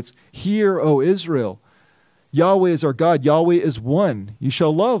daily it's, hear, O Israel. Yahweh is our God. Yahweh is one. You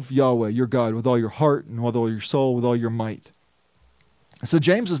shall love Yahweh, your God, with all your heart and with all your soul, with all your might. So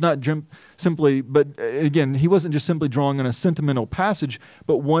James is not simply, but again, he wasn't just simply drawing on a sentimental passage,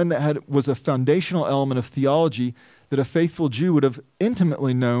 but one that was a foundational element of theology that a faithful Jew would have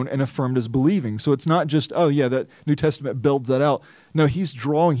intimately known and affirmed as believing. So it's not just, oh yeah, that New Testament builds that out. No, he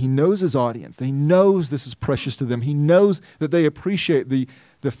knows his audience. He knows this is precious to them. He knows that they appreciate the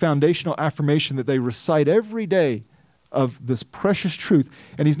foundational affirmation that they recite every day of this precious truth.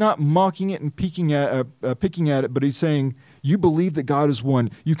 And he's not mocking it and picking at it, but he's saying, you believe that God is one.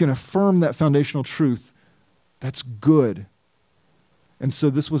 You can affirm that foundational truth. That's good. And so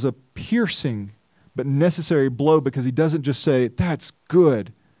this was a piercing but necessary blow, because he doesn't just say, that's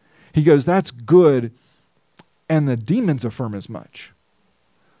good. He goes, that's good, and the demons affirm as much.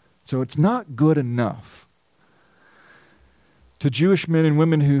 So it's not good enough. To Jewish men and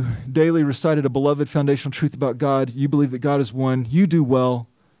women who daily recited a beloved foundational truth about God, you believe that God is one, you do well.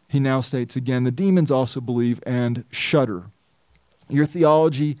 He now states again, the demons also believe and shudder. Your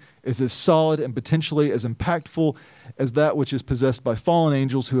theology is as solid and potentially as impactful as that which is possessed by fallen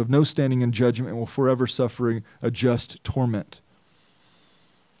angels who have no standing in judgment and will forever suffer a just torment.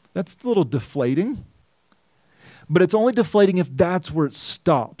 That's a little deflating, but it's only deflating if that's where it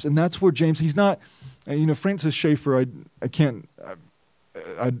stops. And that's where James, he's not, Francis Schaeffer,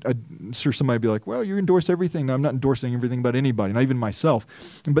 I'm sure somebody would be like, well, you endorse everything. No, I'm not endorsing everything about anybody, not even myself.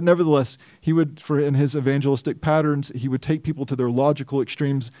 But nevertheless, he would, in his evangelistic patterns, he would take people to their logical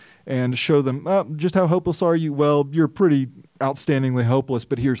extremes and show them, just how hopeless are you? Well, you're pretty outstandingly hopeless,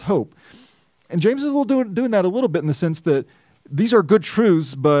 but here's hope. And James is doing that a little bit in the sense that these are good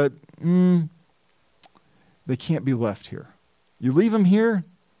truths, but they can't be left here. You leave them here,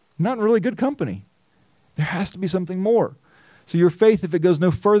 not in really good company. There has to be something more. So your faith, if it goes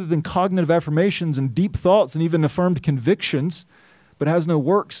no further than cognitive affirmations and deep thoughts and even affirmed convictions, but has no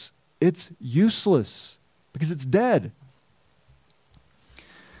works, it's useless because it's dead.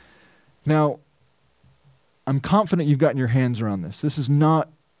 Now, I'm confident you've gotten your hands around this. This is not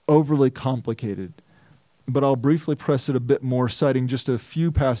overly complicated, but I'll briefly press it a bit more, citing just a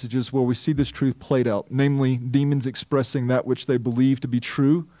few passages where we see this truth played out, namely demons expressing that which they believe to be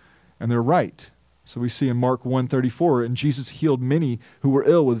true, and they're right. So we see in Mark 1:34, and Jesus healed many who were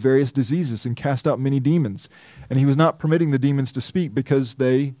ill with various diseases and cast out many demons. And he was not permitting the demons to speak because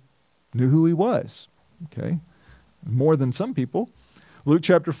they knew who he was. Okay? More than some people. Luke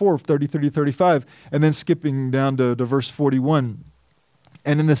chapter 4, 30-35, and then skipping down to verse 41.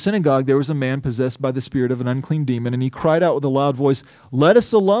 And in the synagogue there was a man possessed by the spirit of an unclean demon, and he cried out with a loud voice, "Let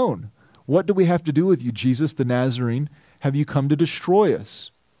us alone! What do we have to do with you, Jesus the Nazarene? Have you come to destroy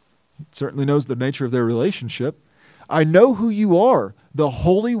us?" He certainly knows the nature of their relationship. "I know who you are, the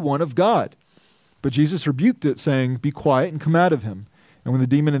Holy One of God." But Jesus rebuked it, saying, "Be quiet and come out of him." And when the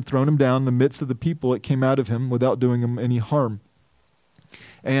demon had thrown him down in the midst of the people, it came out of him without doing him any harm.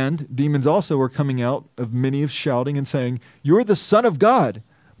 And demons also were coming out of many of shouting and saying, "You're the Son of God."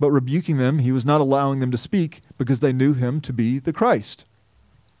 But rebuking them, he was not allowing them to speak because they knew him to be the Christ.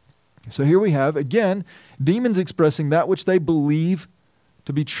 So here we have, again, demons expressing that which they believe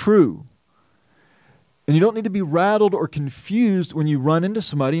to be true. And you don't need to be rattled or confused when you run into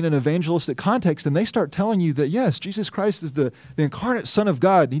somebody in an evangelistic context and they start telling you that, yes, Jesus Christ is the incarnate Son of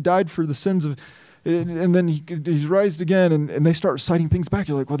God. He died for the sins of, and then he's raised again, and they start citing things back.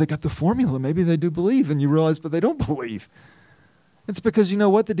 You're like, well, they got the formula. Maybe they do believe. And you realize, but they don't believe. It's because you know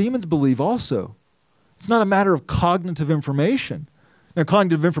what? The demons believe also. It's not a matter of cognitive information. Now,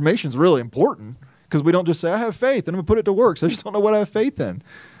 cognitive information is really important because we don't just say, I have faith, and I'm going to put it to work. So I just don't know what I have faith in.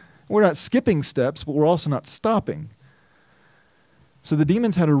 We're not skipping steps, but we're also not stopping. So the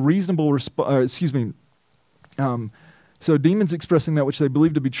demons had a reasonable response, so demons expressing that which they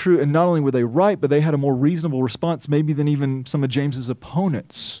believed to be true, and not only were they right, but they had a more reasonable response maybe than even some of James's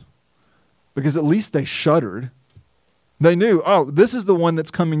opponents. Because at least they shuddered. They knew, oh, this is the one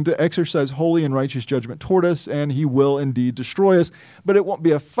that's coming to exercise holy and righteous judgment toward us, and he will indeed destroy us. But it won't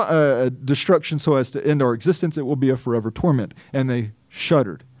be a destruction so as to end our existence. It will be a forever torment. And they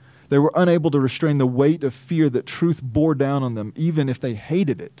shuddered. They were unable to restrain the weight of fear that truth bore down on them, even if they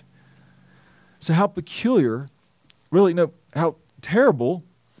hated it. So how peculiar, really, no, how terrible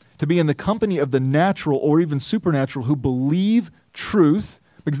to be in the company of the natural or even supernatural who believe truth.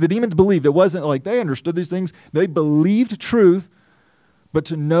 Because the demons believed. It wasn't like they understood these things. They believed truth, but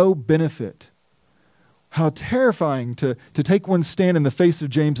to no benefit. How terrifying to take one's stand in the face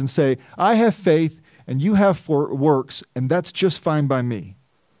of James and say, I have faith and you have works, and that's just fine by me.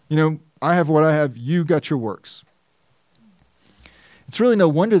 You know, I have what I have, you got your works. It's really no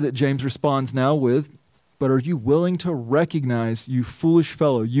wonder that James responds now with, but are you willing to recognize, you foolish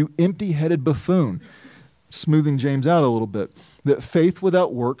fellow, you empty-headed buffoon, smoothing James out a little bit, that faith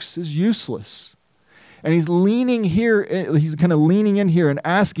without works is useless. And he's leaning here, he's kind of leaning in here and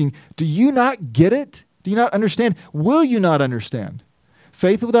asking, do you not get it? Do you not understand? Will you not understand?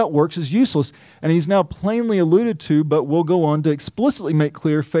 Faith without works is useless. And he's now plainly alluded to, but will go on to explicitly make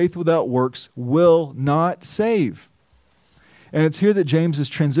clear, faith without works will not save. And it's here that James is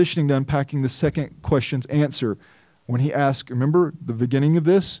transitioning to unpacking the second question's answer. When he asks, remember the beginning of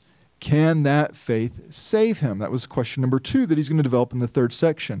this? Can that faith save him? That was question number 2 that he's going to develop in the third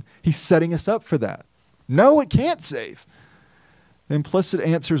section. He's setting us up for that. No, it can't save. The implicit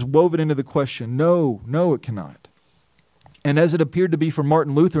answer is woven into the question. No, it cannot. And as it appeared to be for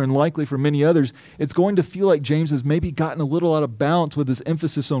Martin Luther and likely for many others, it's going to feel like James has maybe gotten a little out of balance with his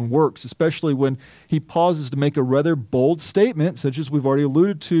emphasis on works, especially when he pauses to make a rather bold statement, such as we've already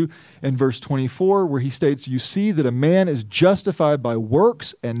alluded to in verse 24, where he states, you see that a man is justified by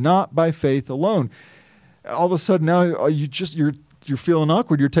works and not by faith alone. All of a sudden now you're feeling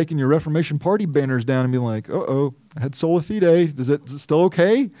awkward. You're taking your Reformation Party banners down and being like, uh-oh, I had sola fide. Is it still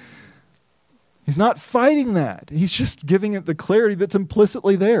okay? He's not fighting that. He's just giving it the clarity that's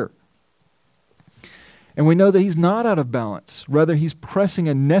implicitly there. And we know that he's not out of balance. Rather, he's pressing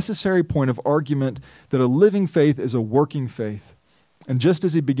a necessary point of argument that a living faith is a working faith. And just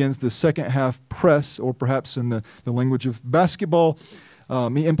as he begins the second half press, or perhaps in the language of basketball,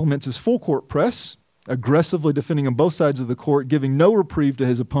 he implements his full court press, aggressively defending on both sides of the court, giving no reprieve to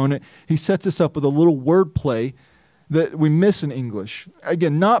his opponent. He sets us up with a little wordplay that we miss in English.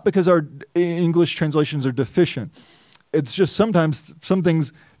 Again, not because our English translations are deficient. It's just sometimes some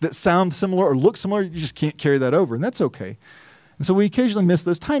things that sound similar or look similar, you just can't carry that over, and that's okay. And so we occasionally miss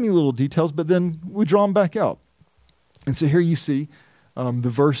those tiny little details, but then we draw them back out. And so here you see the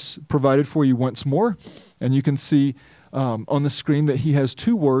verse provided for you once more, and you can see on the screen that he has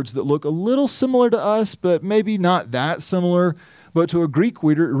 2 words that look a little similar to us, but maybe not that similar. But to a Greek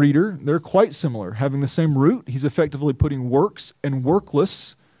reader, they're quite similar. Having the same root, he's effectively putting works and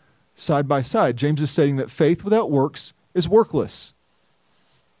workless side by side. James is stating that faith without works is workless.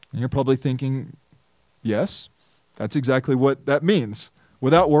 And you're probably thinking, yes, that's exactly what that means.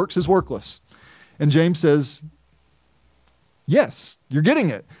 Without works is workless. And James says, yes, you're getting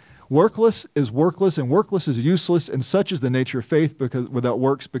it. Workless is workless, and workless is useless, and such is the nature of faith because without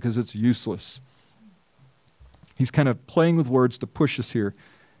works because it's useless. He's kind of playing with words to push us here.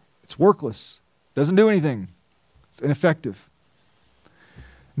 It's workless. Doesn't do anything. It's ineffective.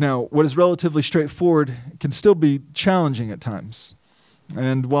 Now, what is relatively straightforward can still be challenging at times.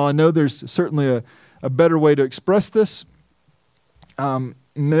 And while I know there's certainly a better way to express this,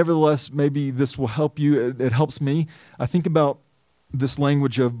 nevertheless, maybe this will help you. It helps me. I think about this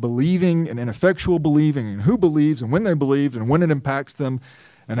language of believing and ineffectual believing and who believes and when they believe and when it impacts them.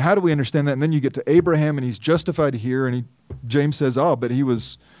 And how do we understand that? And then you get to Abraham, and he's justified here, and James says, but it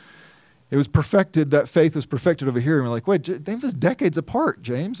was perfected, that faith was perfected over here. And we're like, wait, they was decades apart,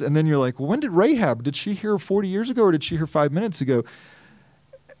 James. And then you're like, well, when did Rahab, did she hear 40 years ago, or did she hear 5 minutes ago?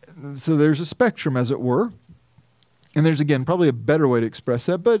 So there's a spectrum, as it were. And there's, again, probably a better way to express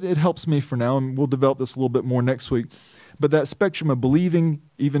that, but it helps me for now, and we'll develop this a little bit more next week. But that spectrum of believing,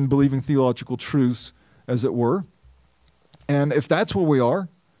 even believing theological truths, as it were. And if that's where we are,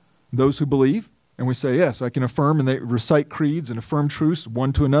 those who believe, and we say, yes, I can affirm, and they recite creeds and affirm truths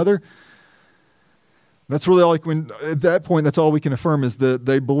one to another, that's really all at that point, that's all we can affirm is that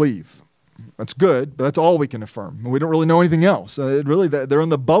they believe. That's good, but that's all we can affirm. We don't really know anything else. They're in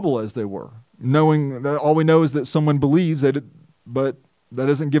the bubble, as they were. Knowing that all we know is that someone believes, but that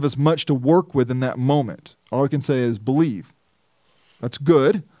doesn't give us much to work with in that moment. All we can say is believe. That's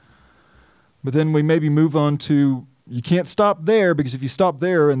good. But then we maybe move on to, you can't stop there, because if you stop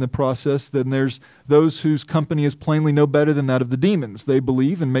there in the process, then there's those whose company is plainly no better than that of the demons. They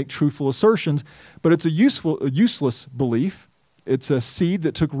believe and make truthful assertions, but it's a useless belief. It's a seed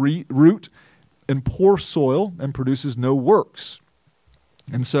that took root in poor soil and produces no works.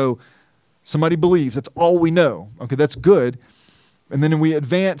 And so somebody believes, that's all we know. Okay, that's good. And then we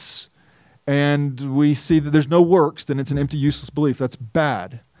advance and we see that there's no works, then it's an empty, useless belief. That's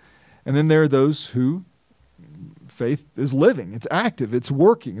bad. And then there are those who faith is living, it's active, it's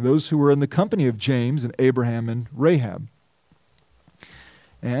working. Those who were in the company of James and Abraham and Rahab.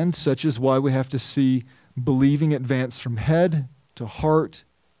 And such is why we have to see believing advance from head to heart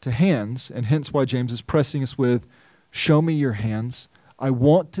to hands, and hence why James is pressing us with, show me your hands. I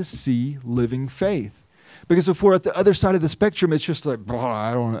want to see living faith. Because if we're at the other side of the spectrum, it's just like,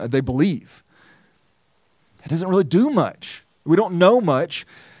 I don't know, they believe. It doesn't really do much. We don't know much,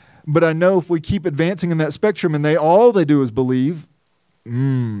 but I know if we keep advancing in that spectrum and all they do is believe,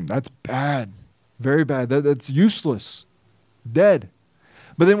 that's bad, very bad. That's useless, dead.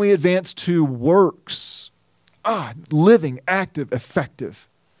 But then we advance to works, living, active, effective.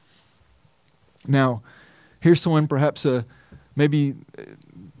 Now, here's someone perhaps maybe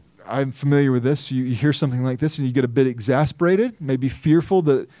I'm familiar with this. You hear something like this and you get a bit exasperated, maybe fearful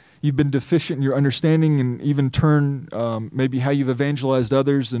that you've been deficient in your understanding, and even turn maybe how you've evangelized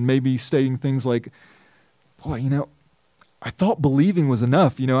others, and maybe stating things like, boy, I thought believing was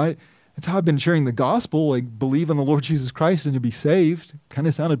enough. That's how I've been sharing the gospel, like believe on the Lord Jesus Christ and you'll be saved. Kind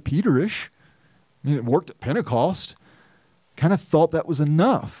of sounded Peterish. It worked at Pentecost. Kind of thought that was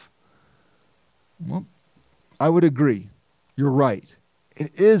enough. Well, I would agree. You're right.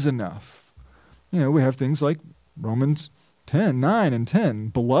 It is enough. We have things like Romans 10, 9, and 10,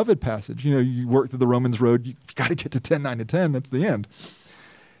 beloved passage. You work through the Romans road, you got to get to 10, 9, and 10. That's the end.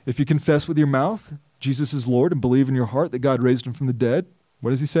 If you confess with your mouth Jesus is Lord and believe in your heart that God raised him from the dead,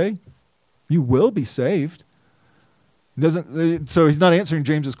 what does he say? You will be saved. So he's not answering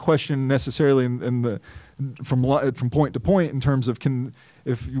James's question necessarily from point to point in terms of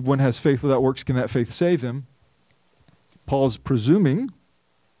if one has faith without works, can that faith save him? Paul's presuming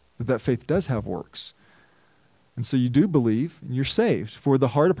that faith does have works. And so you do believe and you're saved. For the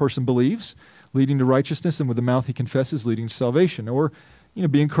heart a person believes, leading to righteousness, and with the mouth he confesses, leading to salvation. Or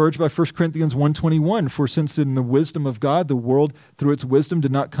be encouraged by 1 Corinthians 1:21, for since in the wisdom of God, the world through its wisdom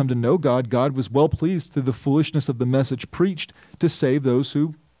did not come to know God, God was well pleased through the foolishness of the message preached to save those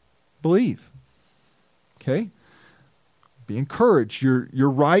who believe. Okay? Be encouraged. You're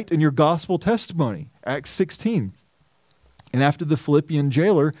right in your gospel testimony. Acts 16. And after the Philippian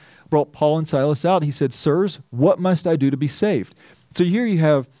jailer brought Paul and Silas out, he said, sirs, what must I do to be saved? So here you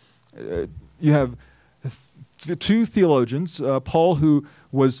have the two theologians, Paul, who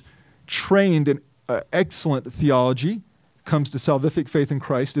was trained in excellent theology, comes to salvific faith in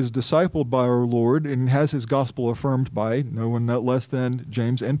Christ, is discipled by our Lord, and has his gospel affirmed by no one less than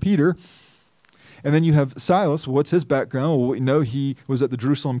James and Peter. And then you have Silas. What's his background? Well, we know he was at the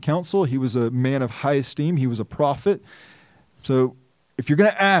Jerusalem Council. He was a man of high esteem. He was a prophet. So if you're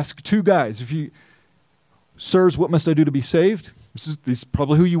going to ask two guys, sirs, what must I do to be saved? This is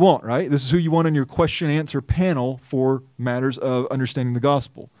probably who you want, right? This is who you want on your question-answer panel for matters of understanding the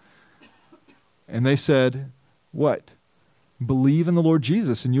gospel. And they said, what? Believe in the Lord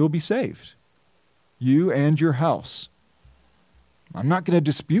Jesus and you will be saved. You and your house. I'm not going to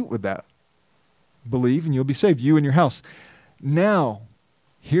dispute with that. Believe and you'll be saved. You and your house. Now,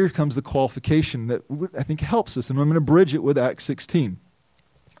 here comes the qualification that I think helps us, and I'm going to bridge it with Acts 16.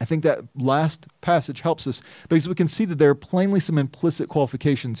 I think that last passage helps us because we can see that there are plainly some implicit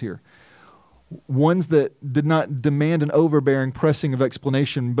qualifications here. ones that did not demand an overbearing pressing of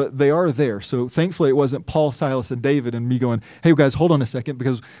explanation, but they are there. So thankfully it wasn't Paul, Silas, and David and me going, hey guys, hold on a second,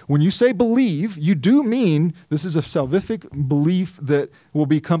 because when you say believe, you do mean this is a salvific belief that will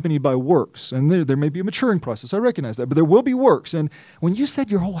be accompanied by works. And there may be a maturing process, I recognize that, but there will be works. And when you said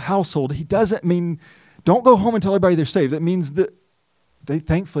your whole household, he doesn't mean, don't go home and tell everybody they're saved. That means that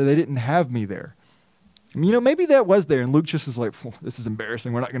thankfully they didn't have me there. You know, maybe that was there, and Luke just is like, this is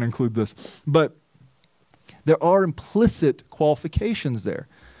embarrassing, we're not going to include this. But there are implicit qualifications there.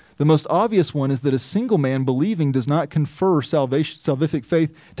 The most obvious one is that a single man believing does not confer salvific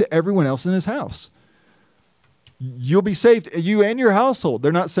faith to everyone else in his house. You'll be saved, you and your household.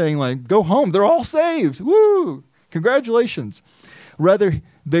 They're not saying like, go home, they're all saved, woo, congratulations. Rather,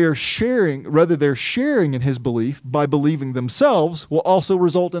 they're sharing in his belief by believing themselves will also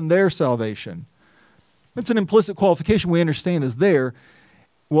result in their salvation. It's an implicit qualification we understand is there.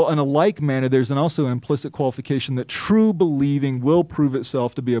 Well, in a like manner, there's also an implicit qualification that true believing will prove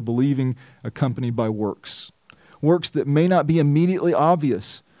itself to be a believing accompanied by works. Works that may not be immediately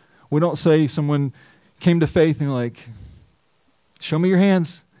obvious. We don't say someone came to faith and you're like, show me your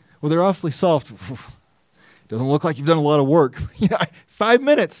hands. Well, they're awfully soft. Doesn't look like you've done a lot of work. 5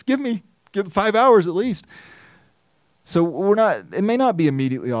 minutes, give 5 hours at least. So it may not be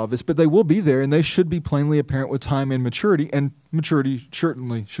immediately obvious, but they will be there, and they should be plainly apparent with time and maturity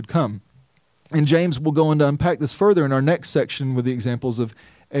certainly should come. And James will go on to unpack this further in our next section with the examples of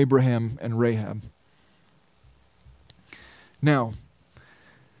Abraham and Rahab. Now,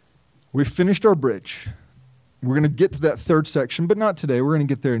 we've finished our bridge. We're going to get to that third section, but not today. We're going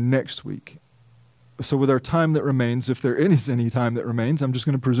to get there next week. So with our time that remains, if there is any time that remains, I'm just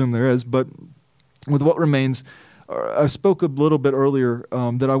going to presume there is, but with what remains, I spoke a little bit earlier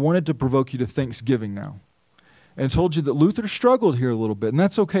that I wanted to provoke you to thanksgiving now. And I told you that Luther struggled here a little bit, and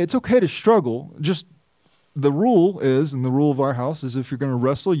that's okay. It's okay to struggle. Just the rule is, and the rule of our house is, if you're going to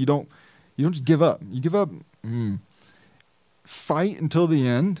wrestle, you don't just give up. You give up, fight until the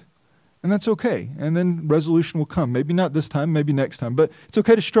end, and that's okay. And then resolution will come. Maybe not this time, maybe next time, but it's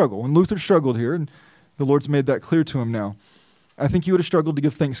okay to struggle. And Luther struggled here, and the Lord's made that clear to him now. I think you would have struggled to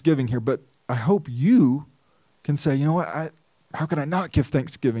give thanksgiving here, but I hope you can say, you know what, how can I not give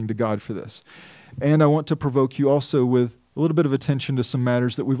thanksgiving to God for this? And I want to provoke you also with a little bit of attention to some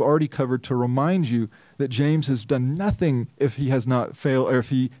matters that we've already covered to remind you that James has done nothing if he has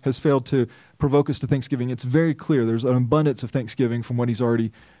failed to provoke us to thanksgiving. It's very clear. There's an abundance of thanksgiving from what he's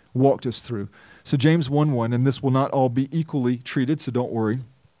already walked us through. So James 1:1, and this will not all be equally treated, so don't worry.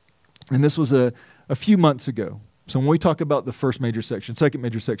 And this was a few months ago. So when we talk about the first major section, second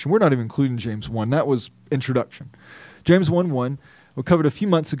major section, we're not even including James 1. That was introduction. James 1:1, we covered a few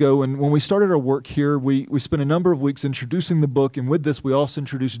months ago, and when we started our work here, we spent a number of weeks introducing the book, and with this, we also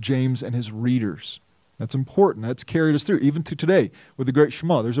introduced James and his readers. That's important. That's carried us through, even to today, with the Great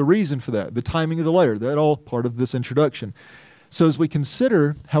Shema. There's a reason for that. The timing of the letter, that all part of this introduction. So as we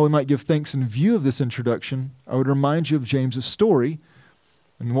consider how we might give thanks in view of this introduction, I would remind you of James's story.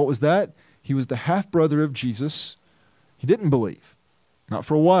 And what was that? He was the half-brother of Jesus. He didn't believe, not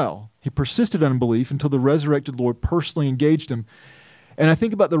for a while. He persisted in unbelief until the resurrected Lord personally engaged him. And I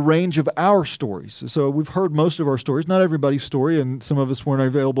think about the range of our stories. So we've heard most of our stories, not everybody's story, and some of us weren't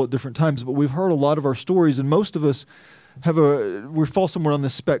available at different times, but we've heard a lot of our stories, and most of us we fall somewhere on the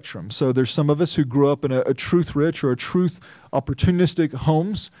spectrum. So there's some of us who grew up in a truth-rich or a truth-opportunistic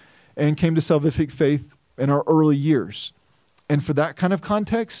homes and came to salvific faith in our early years. And for that kind of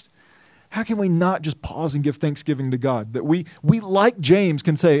context, how can we not just pause and give thanksgiving to God? That we like James,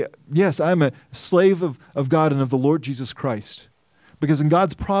 can say, yes, I'm a slave of God and of the Lord Jesus Christ. Because in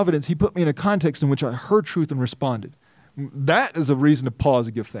God's providence, he put me in a context in which I heard truth and responded. That is a reason to pause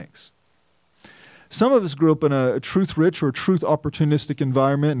and give thanks. Some of us grew up in a truth-rich or truth-opportunistic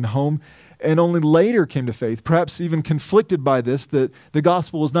environment and home, and only later came to faith, perhaps even conflicted by this, that the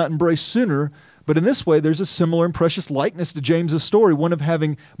gospel was not embraced sooner. But in this way, there's a similar and precious likeness to James's story, one of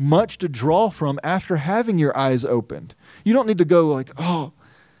having much to draw from after having your eyes opened. You don't need to go like, oh,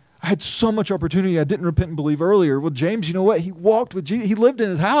 I had so much opportunity, I didn't repent and believe earlier. Well, James, you know what? He walked with Jesus. He lived in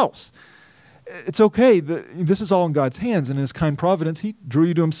his house. It's okay. This is all in God's hands, and in his kind providence, he drew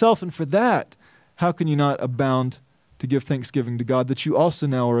you to himself. And for that, how can you not abound to give thanksgiving to God that you also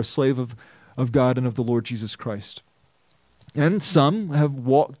now are a slave of God and of the Lord Jesus Christ? And some have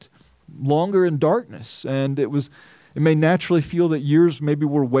walked longer in darkness, and it may naturally feel that years maybe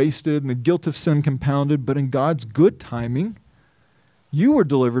were wasted and the guilt of sin compounded, but in God's good timing, you were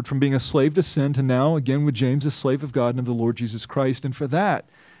delivered from being a slave to sin to now, again with James, a slave of God and of the Lord Jesus Christ. And for that,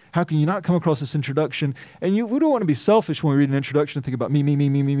 How can you not come across this introduction? And we don't want to be selfish when we read an introduction and think about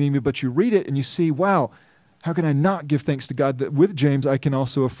me, but you read it and you see, wow, how can I not give thanks to God that with James I can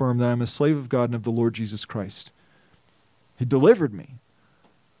also affirm that I'm a slave of God and of the Lord Jesus Christ. He delivered me.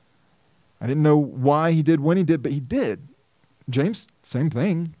 I didn't know why he did when he did, but he did. James, same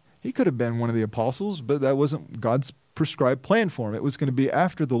thing. He could have been one of the apostles, but that wasn't God's prescribed plan for him. It was going to be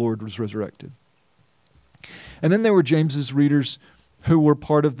after the Lord was resurrected. And then there were James's readers who were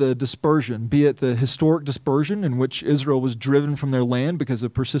part of the dispersion, be it the historic dispersion in which Israel was driven from their land because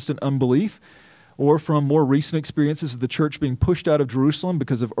of persistent unbelief, or from more recent experiences of the church being pushed out of Jerusalem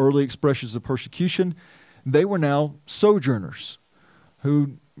because of early expressions of persecution. They were now sojourners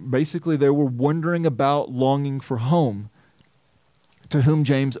who basically they were wandering about longing for home, to whom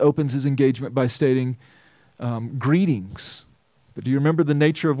James opens his engagement by stating, greetings. But do you remember the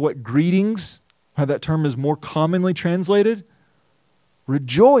nature of what greetings, how that term is more commonly translated?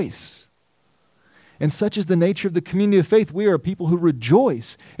 Rejoice. And such is the nature of the community of faith. We are a people who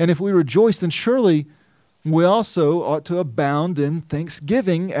rejoice. And if we rejoice, then surely we also ought to abound in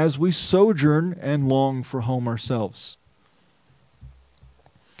thanksgiving as we sojourn and long for home ourselves.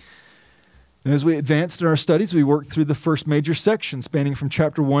 And as we advanced in our studies, we worked through the first major section, spanning from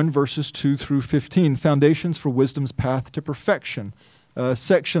chapter 1, verses 2 through 15, Foundations for Wisdom's Path to Perfection, a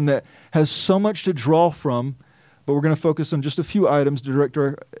section that has so much to draw from, but we're going to focus on just a few items to direct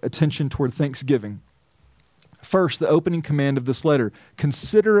our attention toward thanksgiving. First, the opening command of this letter,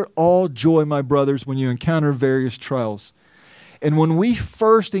 consider it all joy, my brothers, when you encounter various trials. And when we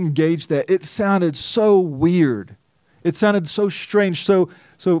first engaged that, it sounded so weird. It sounded so strange, so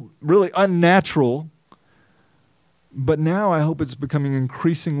really unnatural. But now I hope it's becoming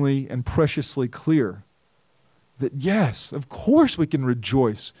increasingly and preciously clear that yes, of course we can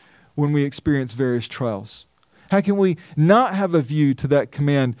rejoice when we experience various trials. How can we not have a view to that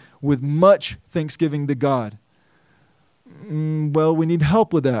command with much thanksgiving to God? Well, we need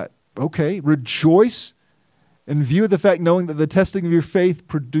help with that. Okay, rejoice in view of the fact, knowing that the testing of your faith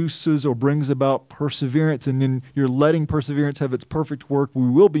produces or brings about perseverance, and in your letting perseverance have its perfect work, we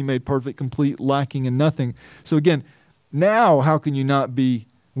will be made perfect, complete, lacking in nothing. So again, now how can you not be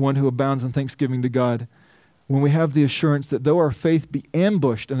one who abounds in thanksgiving to God when we have the assurance that though our faith be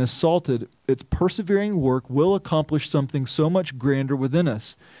ambushed and assaulted, its persevering work will accomplish something so much grander within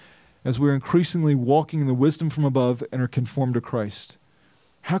us as we're increasingly walking in the wisdom from above and are conformed to Christ?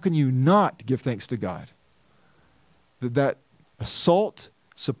 How can you not give thanks to God that assault,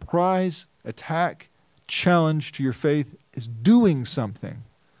 surprise, attack, challenge to your faith is doing something?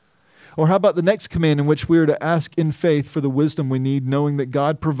 Or how about the next command in which we are to ask in faith for the wisdom we need, knowing that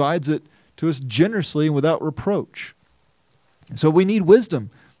God provides it to us generously and without reproach? And so we need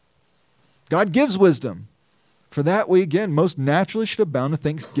wisdom. God gives wisdom. For that we, again, most naturally should abound in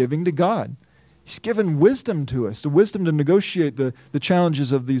thanksgiving to God. He's given wisdom to us, the wisdom to negotiate the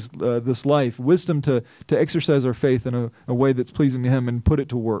challenges of this life, wisdom to exercise our faith in a way that's pleasing to Him and put it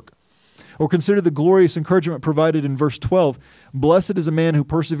to work. Or consider the glorious encouragement provided in verse 12. Blessed is a man who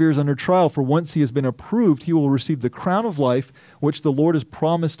perseveres under trial, for once he has been approved, he will receive the crown of life, which the Lord has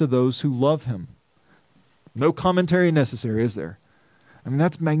promised to those who love Him. No commentary necessary, is there? I mean,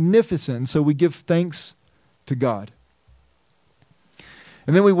 that's magnificent. And so we give thanks to God.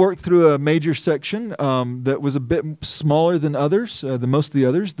 And then we worked through a major section that was a bit smaller than others, than most of the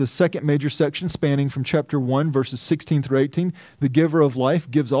others. The second major section, spanning from chapter 1, verses 16 through 18, the giver of life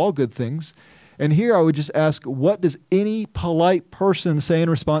gives all good things. And here I would just ask, what does any polite person say in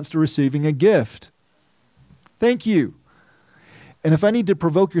response to receiving a gift? Thank you. And if I need to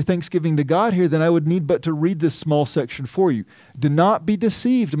provoke your thanksgiving to God here, then I would need but to read this small section for you. Do not be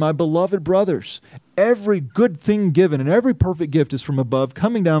deceived, my beloved brothers. Every good thing given and every perfect gift is from above,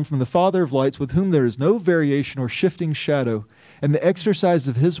 coming down from the Father of lights, with whom there is no variation or shifting shadow. And the exercise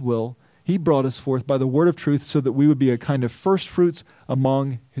of His will, He brought us forth by the word of truth, so that we would be a kind of first fruits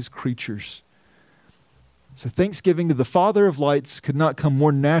among His creatures. So thanksgiving to the Father of lights could not come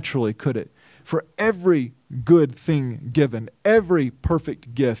more naturally, could it? For every good thing given, every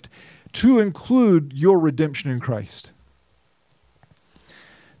perfect gift, to include your redemption in Christ.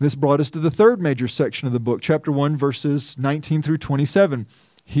 This brought us to the third major section of the book, chapter 1, verses 19 through 27.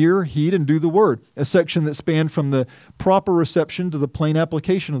 Hear, heed, and do the word, a section that spanned from the proper reception to the plain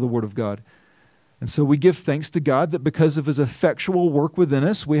application of the word of God. And so we give thanks to God that because of His effectual work within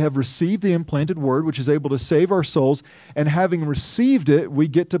us, we have received the implanted word, which is able to save our souls. And having received it, we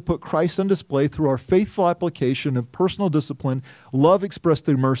get to put Christ on display through our faithful application of personal discipline, love expressed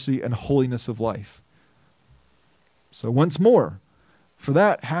through mercy, and holiness of life. So once more, for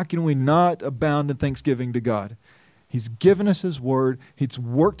that, how can we not abound in thanksgiving to God? He's given us His Word. He's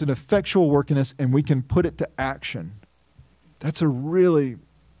worked an effectual work in us, and we can put it to action. That's a really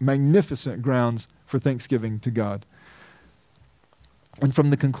magnificent grounds for thanksgiving to God. And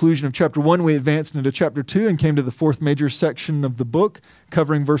from the conclusion of chapter 1, we advanced into chapter 2 and came to the fourth major section of the book,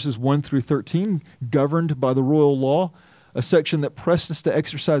 covering verses 1 through 13, governed by the royal law, a section that pressed us to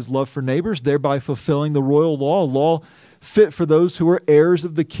exercise love for neighbors, thereby fulfilling the royal law, a law fit for those who are heirs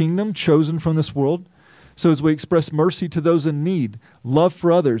of the kingdom, chosen from this world. So as we express mercy to those in need, love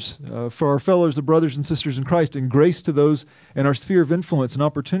for others, for our fellows, the brothers and sisters in Christ, and grace to those in our sphere of influence and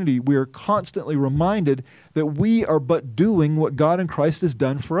opportunity, we are constantly reminded that we are but doing what God in Christ has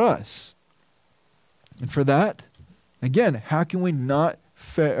done for us. And for that, again, how can we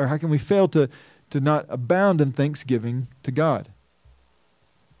fail to not abound in thanksgiving to God?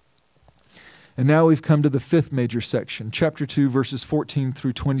 And now we've come to the fifth major section, chapter 2, verses 14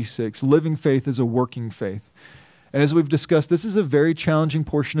 through 26. Living faith is a working faith. And as we've discussed, this is a very challenging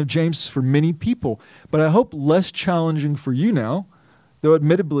portion of James for many people, but I hope less challenging for you now, though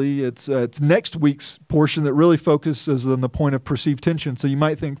admittedly it's next week's portion that really focuses on the point of perceived tension. So you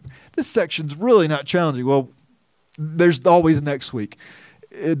might think, this section's really not challenging. Well, there's always next week.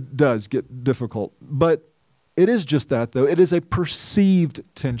 It does get difficult, but it is just that, though. It is a perceived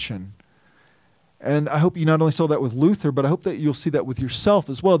tension. And I hope you not only saw that with Luther, but I hope that you'll see that with yourself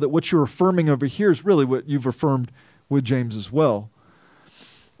as well, that what you're affirming over here is really what you've affirmed with James as well.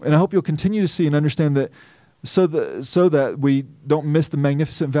 And I hope you'll continue to see and understand that so that we don't miss the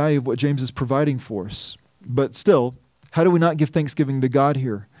magnificent value of what James is providing for us. But still, how do we not give thanksgiving to God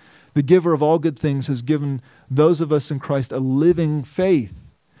here? The giver of all good things has given those of us in Christ a living faith,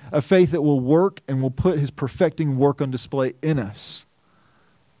 a faith that will work and will put His perfecting work on display in us.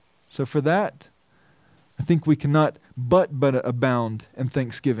 So for that, I think we cannot but abound in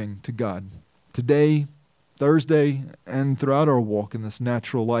thanksgiving to God. Today, Thursday, and throughout our walk in this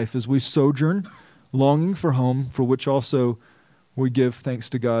natural life as we sojourn, longing for home, for which also we give thanks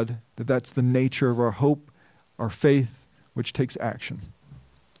to God, that's the nature of our hope, our faith, which takes action.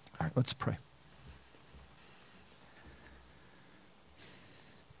 All right, let's pray.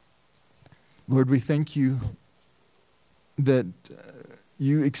 Lord, we thank you that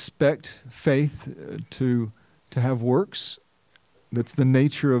you expect faith to have works. That's the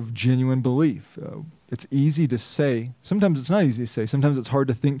nature of genuine belief. It's easy to say. Sometimes it's not easy to say. Sometimes it's hard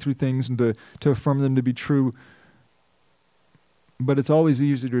to think through things and to affirm them to be true. But it's always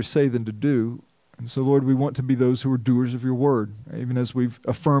easier to say than to do. And so, Lord, we want to be those who are doers of your word, even as we've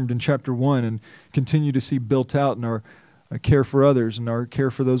affirmed in chapter 1 and continue to see built out in our care for others and our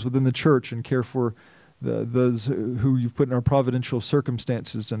care for those within the church and care for those who you've put in our providential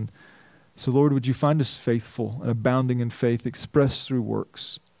circumstances. And so, Lord, would you find us faithful and abounding in faith expressed through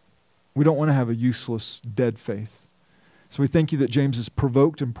works. We don't want to have a useless, dead faith. So we thank you that James has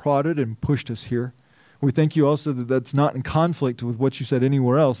provoked and prodded and pushed us here. We thank you also that that's not in conflict with what you said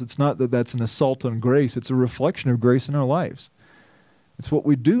anywhere else. It's not that that's an assault on grace. It's a reflection of grace in our lives. It's what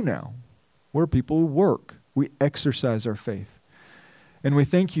we do now. We're people who work. We exercise our faith. And we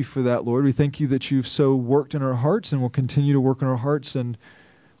thank you for that, Lord. We thank you that you've so worked in our hearts and will continue to work in our hearts. And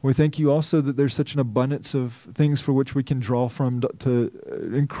we thank you also that there's such an abundance of things for which we can draw from to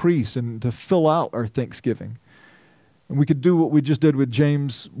increase and to fill out our thanksgiving. And we could do what we just did with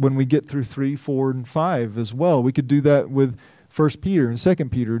James when we get through 3, 4, and 5 as well. We could do that with 1 Peter and 2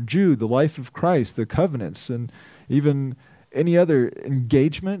 Peter, Jude, the life of Christ, the covenants, and even any other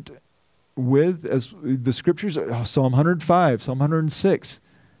engagement with, as the scriptures, Psalm 105, Psalm 106.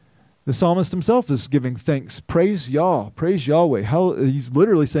 The psalmist himself is giving thanks. Praise Yah, praise Yahweh. He's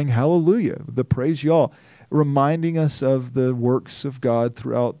literally saying hallelujah, the praise Yah, reminding us of the works of God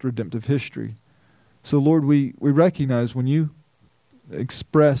throughout redemptive history. So Lord, we recognize when you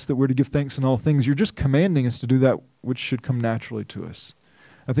express that we're to give thanks in all things, you're just commanding us to do that which should come naturally to us.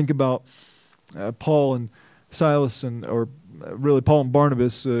 I think about Paul and Silas, or really Paul and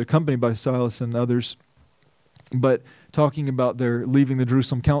Barnabas, accompanied by Silas and others, but talking about their leaving the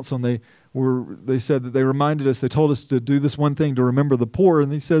Jerusalem council, and they said that they reminded us, they told us to do this one thing, to remember the poor,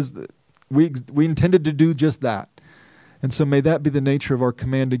 and he says that we intended to do just that. And so may that be the nature of our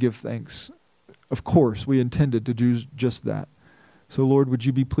command to give thanks. Of course, we intended to do just that. So Lord, would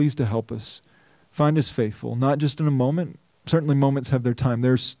you be pleased to help us? Find us faithful, not just in a moment. Certainly moments have their time.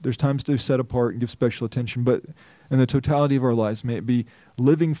 There's times to set apart and give special attention, but in the totality of our lives, may it be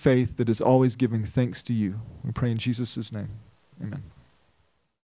living faith that is always giving thanks to you. We pray in Jesus' name. Amen.